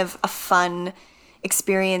it's kind of a fun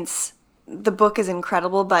experience. The book is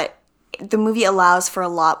incredible, but the movie allows for a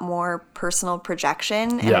lot more personal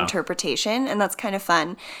projection and Yeah. interpretation, and that's kind of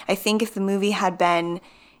fun. I think if the movie had been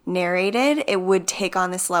narrated, it would take on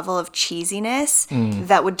this level of cheesiness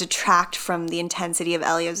that would detract from the intensity of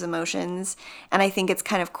Elio's emotions. And I think it's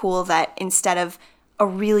kind of cool that instead of a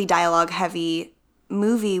really dialogue heavy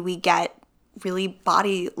movie, we get really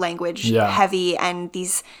body language heavy and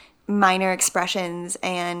these minor expressions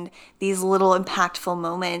and these little impactful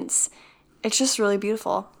moments. It's just really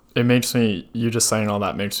beautiful. It makes me, you just saying all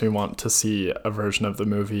that makes me want to see a version of the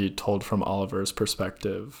movie told from Oliver's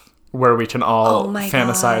perspective, where we can all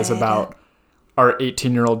fantasize God. about our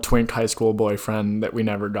 18-year-old twink high school boyfriend that we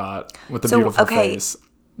never got with the beautiful face.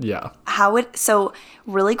 Yeah. So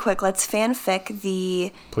really quick, let's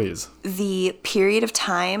fanfic Please. the period of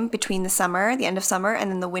time between the summer, the end of summer, and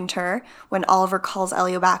then the winter when Oliver calls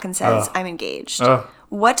Elio back and says, I'm engaged.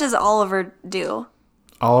 What does Oliver do?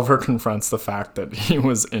 Oliver confronts the fact that he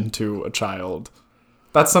was into a child.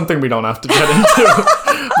 That's something we don't have to get into.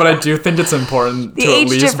 But I do think it's important to at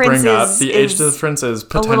least bring up the age difference is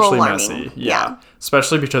potentially messy. Yeah.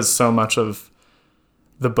 Especially because so much of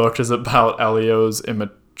the book is about Elio's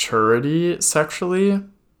immaturity sexually.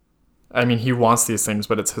 I mean, he wants these things,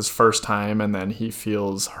 but it's his first time, and then he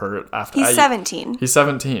feels hurt after. He's 17. He's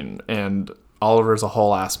 17, and Oliver's a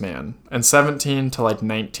whole ass man. And 17 to like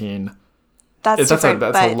 19. That's different,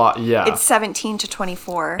 that's but a lot. Yeah, it's 17 to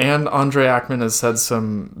 24. And Andre Ackman has said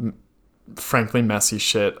some frankly messy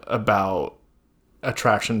shit about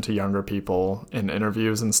attraction to younger people in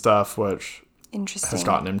interviews and stuff, which has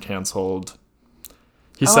gotten him canceled.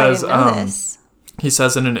 He says, I didn't know this. He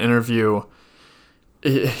says in an interview,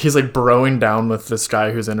 he's like broing down with this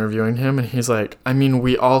guy who's interviewing him, and he's like, I mean,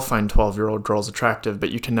 we all find 12-year-old girls attractive,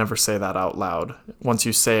 but you can never say that out loud. Once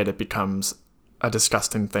you say it, it becomes a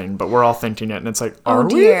disgusting thing, but we're all thinking it, and it's like, are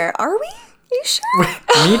we? Are we? You sure?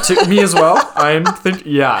 Me too. Me as well. I'm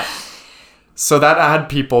thinking, yeah. So that had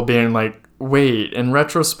people being like, wait, in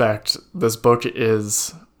retrospect, this book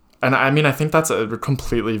is... And I mean, I think that's a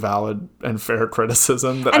completely valid and fair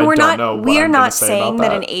criticism that and I don't know what we are I'm not say saying about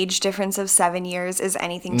that an age difference of 7 years is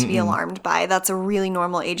anything to be alarmed by. That's a really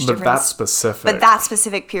normal age difference. But that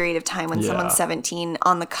specific period of time when someone's 17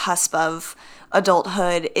 on the cusp of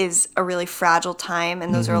adulthood is a really fragile time,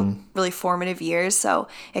 and those are really formative years, so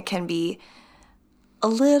it can be a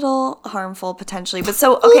little harmful potentially. But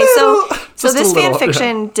so this fan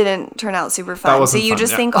fiction didn't turn out super fun. So you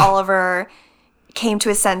just think Oliver came to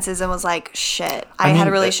his senses and was like, shit, I had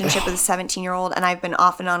a relationship with a 17-year-old, and I've been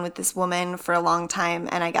off and on with this woman for a long time,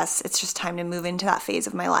 and I guess it's just time to move into that phase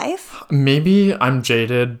of my life. Maybe I'm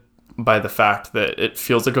jaded by the fact that it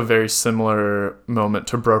feels like a very similar moment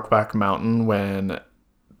to Brokeback Mountain when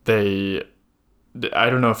I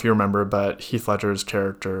don't know if you remember, but Heath Ledger's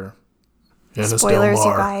character, Innes Spoilers, Del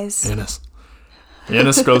Mar, you guys.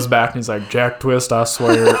 Innes goes back and he's like, Jack Twist, I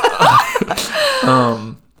swear.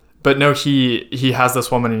 But no, he has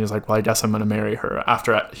this woman, and he's like, well, I guess I'm going to marry her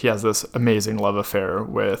after he has this amazing love affair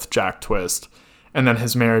with Jack Twist. And then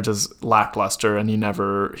his marriage is lackluster, and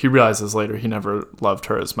he realizes later he never loved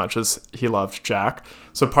her as much as he loved Jack.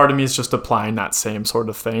 So part of me is just applying that same sort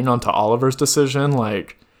of thing onto Oliver's decision.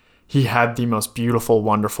 Like, he had the most beautiful,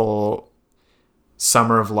 wonderful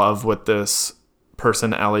summer of love with this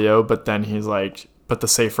person, Elio, but then he's like, but the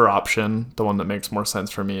safer option, the one that makes more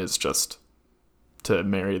sense for me, is just to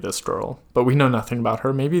marry this girl. But we know nothing about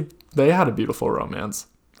her. Maybe they had a beautiful romance.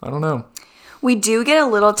 I don't know. We do get a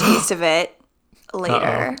little taste of it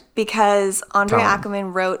later because Andre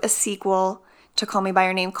Ackerman wrote a sequel to Call Me By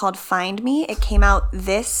Your Name called Find Me. It came out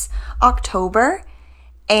this October,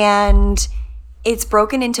 and it's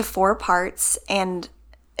broken into 4 parts, and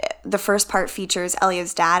the first part features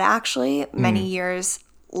Elio's dad, actually, many years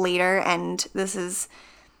later, and this is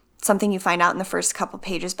something you find out in the first couple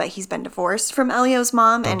pages, but he's been divorced from Elio's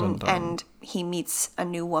mom, and he meets a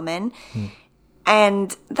new woman.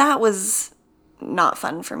 And that was not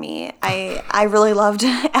fun for me. I really loved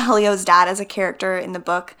Elio's dad as a character in the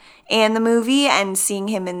book and the movie, and seeing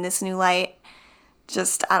him in this new light,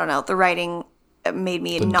 just, I don't know, the writing made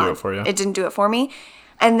me Didn't do it for you. It didn't do it for me.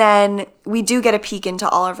 And then we do get a peek into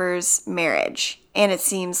Oliver's marriage, and it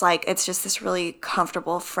seems like it's just this really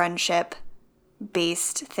comfortable friendship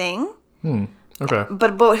based thing. Okay.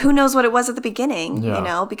 But who knows what it was at the beginning, you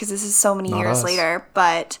know, because this is so many years later.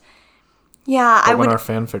 But yeah, when our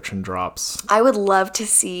fan fiction drops, I would love to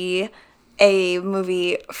see a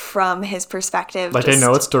movie from his perspective. Like, I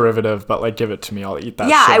know it's derivative, but like, give it to me. I'll eat that.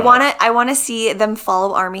 Yeah, shit I want to see them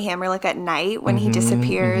follow Armie Hammer like at night when he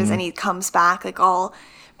disappears and he comes back like all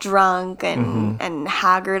drunk and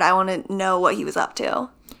haggard. I want to know what he was up to.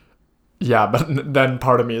 Yeah, but then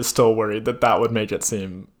part of me is still worried that would make it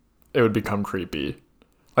would become creepy.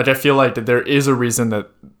 Like, I feel like there is a reason that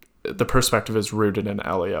the perspective is rooted in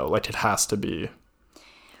Elio. Like, it has to be.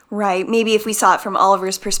 Right. Maybe if we saw it from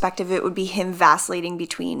Oliver's perspective, it would be him vacillating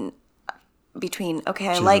between okay,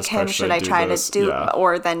 I like him, should I try to do,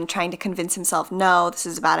 or then trying to convince himself, no, this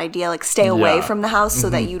is a bad idea, like stay away from the house so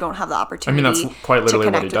that you don't have the opportunity. I mean, that's quite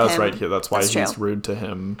literally what he does him. right here. That's why he's rude to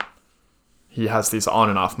him. He has these on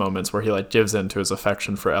and off moments where he like gives in to his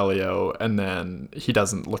affection for Elio, and then he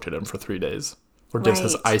doesn't look at him for 3 days. Or gives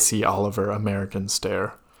his icy Oliver American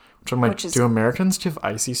stare. Which I'm like, do Americans give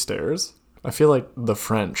icy stares? I feel like the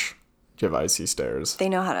French give icy stares. They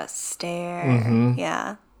know how to stare.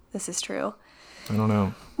 Yeah, this is true. I don't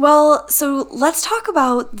know. Well, so let's talk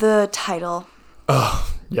about the title.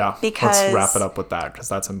 Yeah. Let's wrap it up with that, because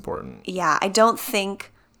that's important. Yeah, I don't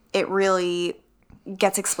think it really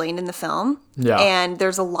gets explained in the film. Yeah. And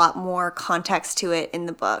there's a lot more context to it in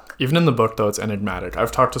the book. Even in the book, though, it's enigmatic.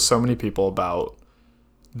 I've talked to so many people about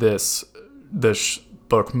this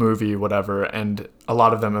book, movie, whatever, and a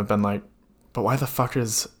lot of them have been like, but why the fuck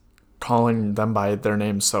is calling them by their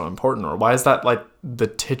names so important? Or why is that like the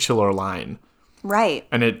titular line? Right.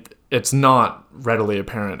 And it's not readily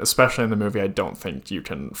apparent, especially in the movie. I don't think you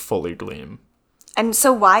can fully glean. And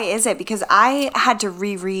so why is it? Because I had to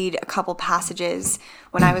reread a couple passages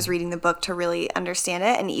when I was reading the book to really understand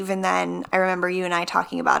it. And even then, I remember you and I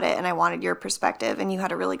talking about it, and I wanted your perspective, and you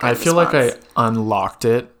had a really good response. I feel like I unlocked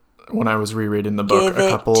it when I was rereading the book a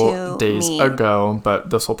couple days ago, but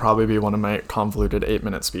this will probably be one of my convoluted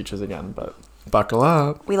 8-minute speeches again, but buckle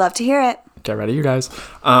up. We love to hear it. Get ready, you guys.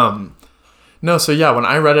 No, so yeah, when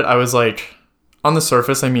I read it, I was like, on the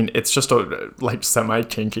surface, I mean, it's just a like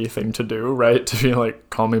semi-kinky thing to do, right? To be like,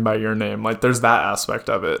 call me by your name. Like, there's that aspect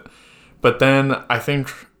of it. But then I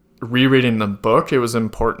think rereading the book, it was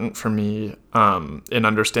important for me in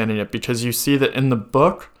understanding it, because you see that in the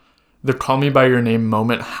book, the call me by your name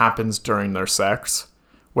moment happens during their sex,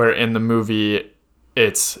 where in the movie,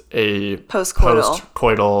 it's a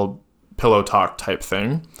post-coital pillow talk type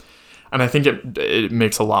thing. And I think it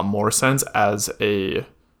makes a lot more sense as a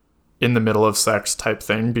in the middle of sex type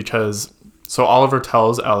thing, because so Oliver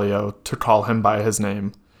tells Elio to call him by his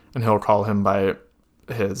name, and he'll call him by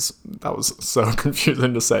his. That was so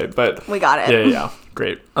confusing to say, but we got it. Yeah,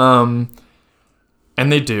 great. And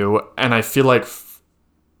they do, and I feel like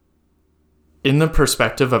in the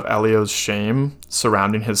perspective of Elio's shame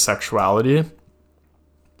surrounding his sexuality,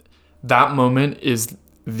 that moment is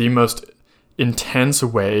the most intense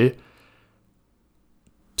way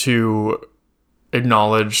to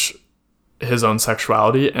acknowledge his own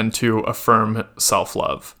sexuality and to affirm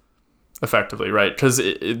self-love effectively, right? Because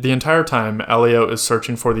the entire time Elio is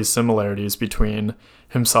searching for these similarities between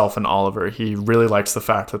himself and Oliver. He really likes the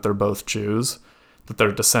fact that they're both Jews, that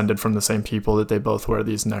they're descended from the same people, that they both wear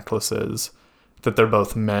these necklaces, that they're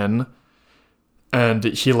both men. And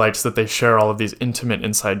he likes that they share all of these intimate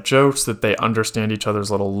inside jokes, that they understand each other's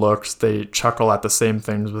little looks, they chuckle at the same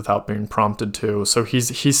things without being prompted to. So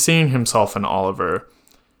he's seeing himself in Oliver.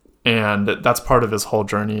 And that's part of his whole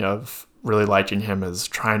journey of really liking him, is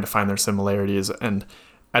trying to find their similarities. And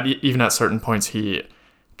even at certain points, he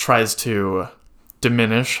tries to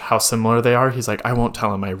diminish how similar they are. He's like, I won't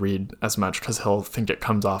tell him I read as much because he'll think it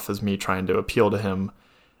comes off as me trying to appeal to him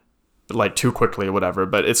like too quickly or whatever.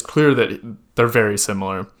 But it's clear that they're very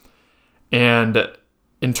similar. And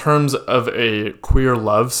in terms of a queer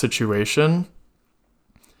love situation,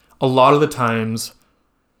 a lot of the times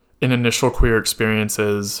in initial queer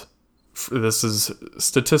experiences, this is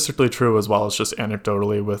statistically true as well as just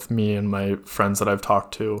anecdotally with me and my friends that I've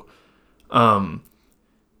talked to,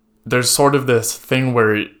 there's sort of this thing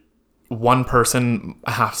where one person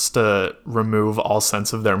has to remove all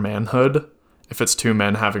sense of their manhood if it's two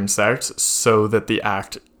men having sex, so that the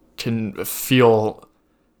act can feel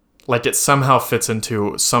like it somehow fits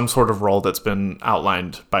into some sort of role that's been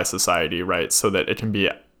outlined by society, right? So that it can be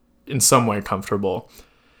in some way comfortable.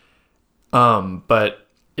 But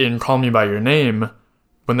in Call Me By Your Name,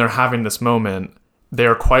 when they're having this moment, they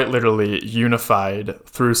are quite literally unified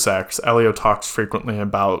through sex. Elio talks frequently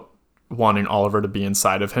about wanting Oliver to be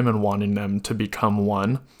inside of him and wanting them to become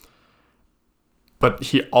one. But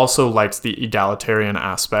he also likes the egalitarian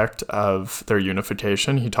aspect of their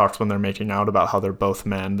unification. He talks when they're making out about how they're both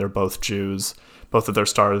men, they're both Jews, both of their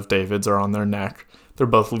Star of Davids are on their neck, they're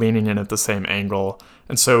both leaning in at the same angle.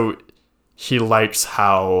 And so he likes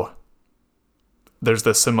how there's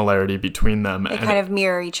this similarity between them. They kind of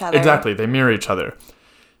mirror each other. Exactly, they mirror each other.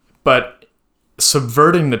 But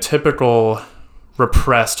subverting the typical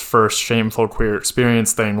repressed first shameful queer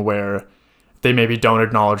experience thing where they maybe don't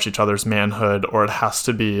acknowledge each other's manhood, or it has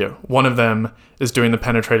to be one of them is doing the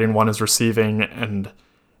penetrating, one is receiving, and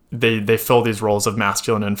they fill these roles of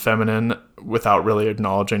masculine and feminine without really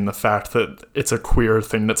acknowledging the fact that it's a queer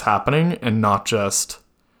thing that's happening and not just...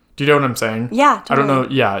 Do you know what I'm saying? Yeah, totally. I don't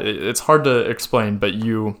know. Yeah, it's hard to explain, but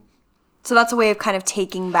you... So that's a way of kind of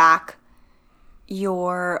taking back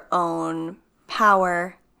your own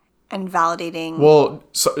power and validating... Well,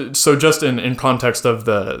 so just in context of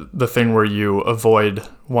the thing where you avoid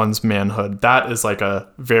one's manhood, that is like a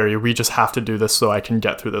very, we just have to do this so I can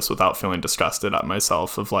get through this without feeling disgusted at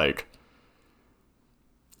myself of like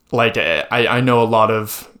I know a lot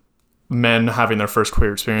of men having their first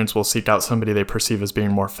queer experience will seek out somebody they perceive as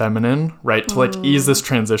being more feminine, right? To like ease this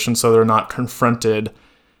transition so they're not confronted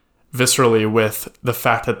viscerally with the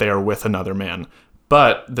fact that they are with another man.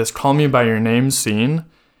 But this Call Me By Your Name scene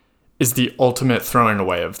is the ultimate throwing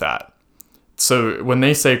away of that. So when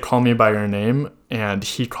they say call me by your name and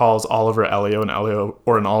he calls Oliver Elio and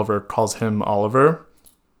Oliver calls him Oliver,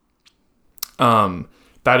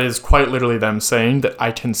 that is quite literally them saying that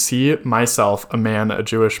I can see myself, a man, a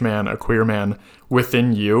Jewish man, a queer man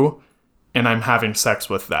within you, and I'm having sex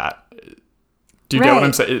with that. Do you get what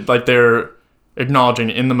I'm saying? Like acknowledging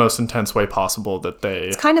in the most intense way possible that they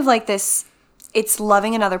It's kind of like this, it's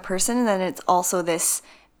loving another person, and then it's also this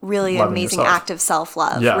really Loving amazing yourself. act of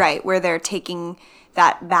self-love, Yeah. right? Where they're taking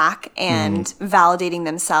that back and validating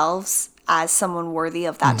themselves as someone worthy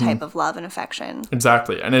of that type of love and affection.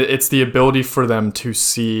 Exactly. And it's the ability for them to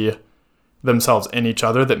see themselves in each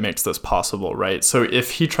other that makes this possible, right? So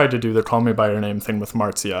if he tried to do the Call Me By Your Name thing with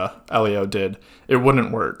Marcia, Elio did, it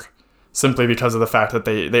wouldn't work. Simply because of the fact that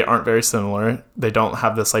they aren't very similar. They don't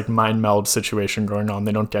have this like mind meld situation going on.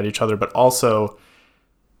 They don't get each other. But also,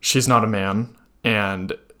 she's not a man,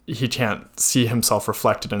 and he can't see himself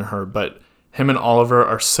reflected in her. But him and Oliver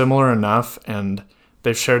are similar enough, and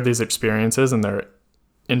they've shared these experiences, and they're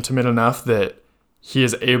intimate enough that he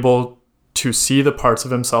is able to see the parts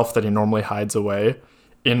of himself that he normally hides away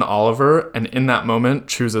in Oliver, and in that moment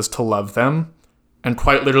chooses to love them, and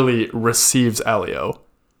quite literally receives Elio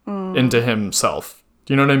into himself.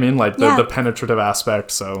 Do you know what I mean? Like the penetrative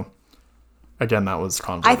aspect. So again, that was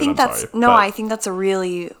convoluted. I think that's a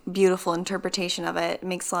really beautiful interpretation of it. It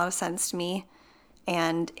makes a lot of sense to me.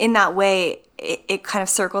 And in that way, it kind of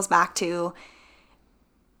circles back to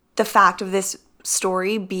the fact of this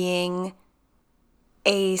story being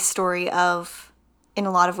a story of, in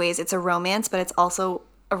a lot of ways, it's a romance, but it's also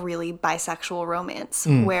a really bisexual romance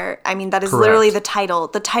where, I mean, that is Correct. literally the title.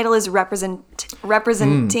 The title is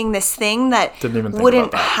representing this thing that Didn't even think wouldn't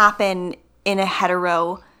about that. happen in a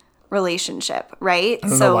hetero relationship, right? I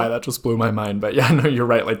don't know why that just blew my mind, but yeah, no, you're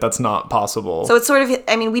right. Like that's not possible. So it's sort of,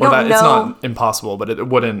 I mean, we Or don't that, know. It's not impossible, but it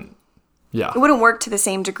wouldn't. Yeah. It wouldn't work to the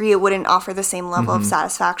same degree. It wouldn't offer the same level of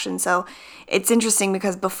satisfaction. So it's interesting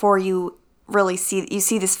because before you really see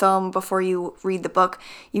this film, before you read the book,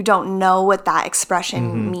 you don't know what that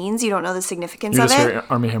expression means. You don't know the significance You of just it. hear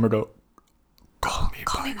Armie Hammer go, "Call me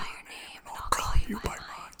by your name, and I'll call you by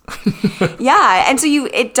mine." Yeah, and so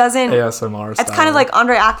it doesn't. ASMR style. It's kind of like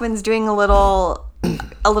Andre Ackman's doing a little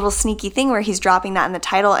sneaky thing where he's dropping that in the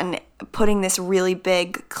title and putting this really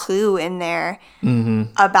big clue in there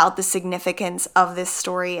about the significance of this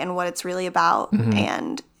story and what it's really about.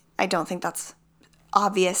 And I don't think that's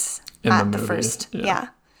obvious In at the the movie, first, yeah.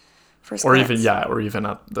 first or glance. even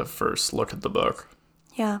at the first look at the book.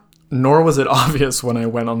 Yeah. Nor was it obvious when I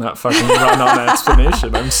went on that fucking run on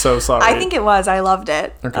explanation. I'm so sorry. I think it was. I loved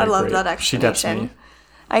it. Okay, I loved great. that explanation. She gets me.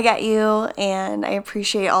 I get you, and I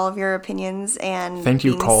appreciate all of your opinions and Thank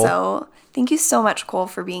you, being Cole. Thank you so much, Cole,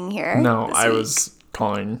 for being here. No, this I week. was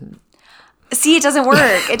calling. See, it doesn't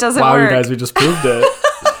work. It doesn't Wow, work. you guys, we just proved it.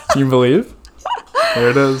 Can you believe? There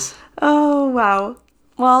it is. Oh, wow.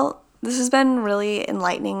 Well, this has been really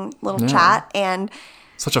enlightening little chat, and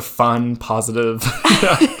Such a fun, positive.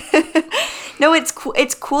 no, it's cool.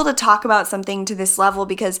 It's cool to talk about something to this level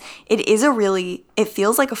because it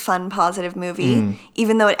feels like a fun, positive movie,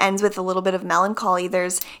 even though it ends with a little bit of melancholy.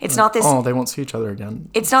 It's not this. Oh, they won't see each other again.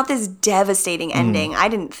 It's not this devastating ending. I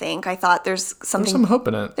didn't think. I thought there's something. There's some hope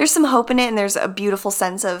in it. There's some hope in it, and there's a beautiful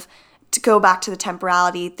sense of, to go back to the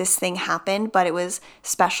temporality, this thing happened, but it was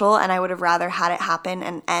special, and I would have rather had it happen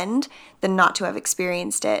and end than not to have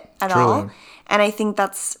experienced it at all. Truly. And I think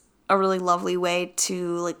that's a really lovely way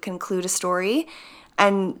to like conclude a story.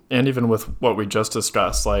 And even with what we just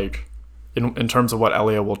discussed, like in terms of what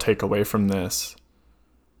Elio will take away from this,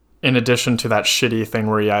 in addition to that shitty thing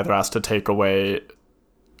where he either has to take away,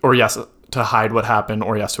 or he has to hide what happened,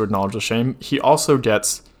 or he has to acknowledge the shame, he also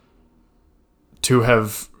gets to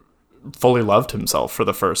have fully loved himself for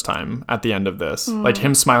the first time at the end of this. Like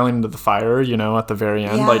him smiling into the fire, at the very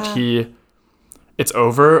end. Yeah. Like it's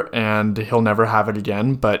over and he'll never have it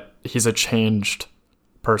again, but he's a changed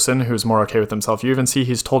person who's more okay with himself. You even see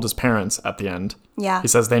he's told his parents at the end. yeah, He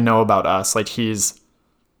says they know about us. Like he's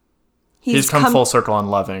come full circle on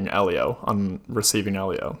loving Elio, on receiving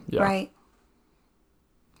Elio. Yeah. right.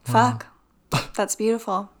 Fuck. That's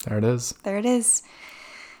beautiful. There it is. There it is.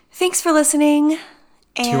 Thanks for listening.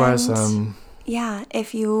 And TYSM. yeah,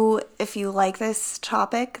 if you like this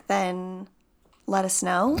topic, then let us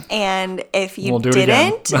know. And if you We'll do it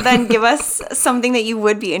again. didn't, then give us something that you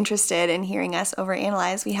would be interested in hearing us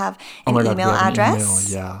overanalyze. We have an my God, email we have an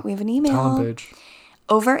address. email, yeah. We have an Talent email. page.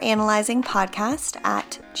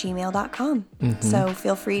 overanalyzingpodcast@gmail.com. So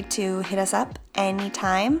feel free to hit us up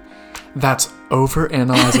anytime. That's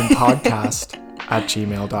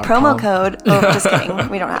overanalyzingpodcast@gmail.com. Promo code. Oh, just kidding.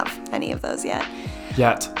 We don't have any of those yet.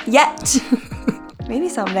 Yet. Maybe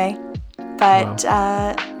someday. But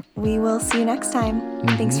we will see you next time.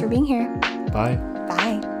 Thanks for being here. Bye.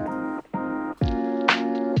 Bye.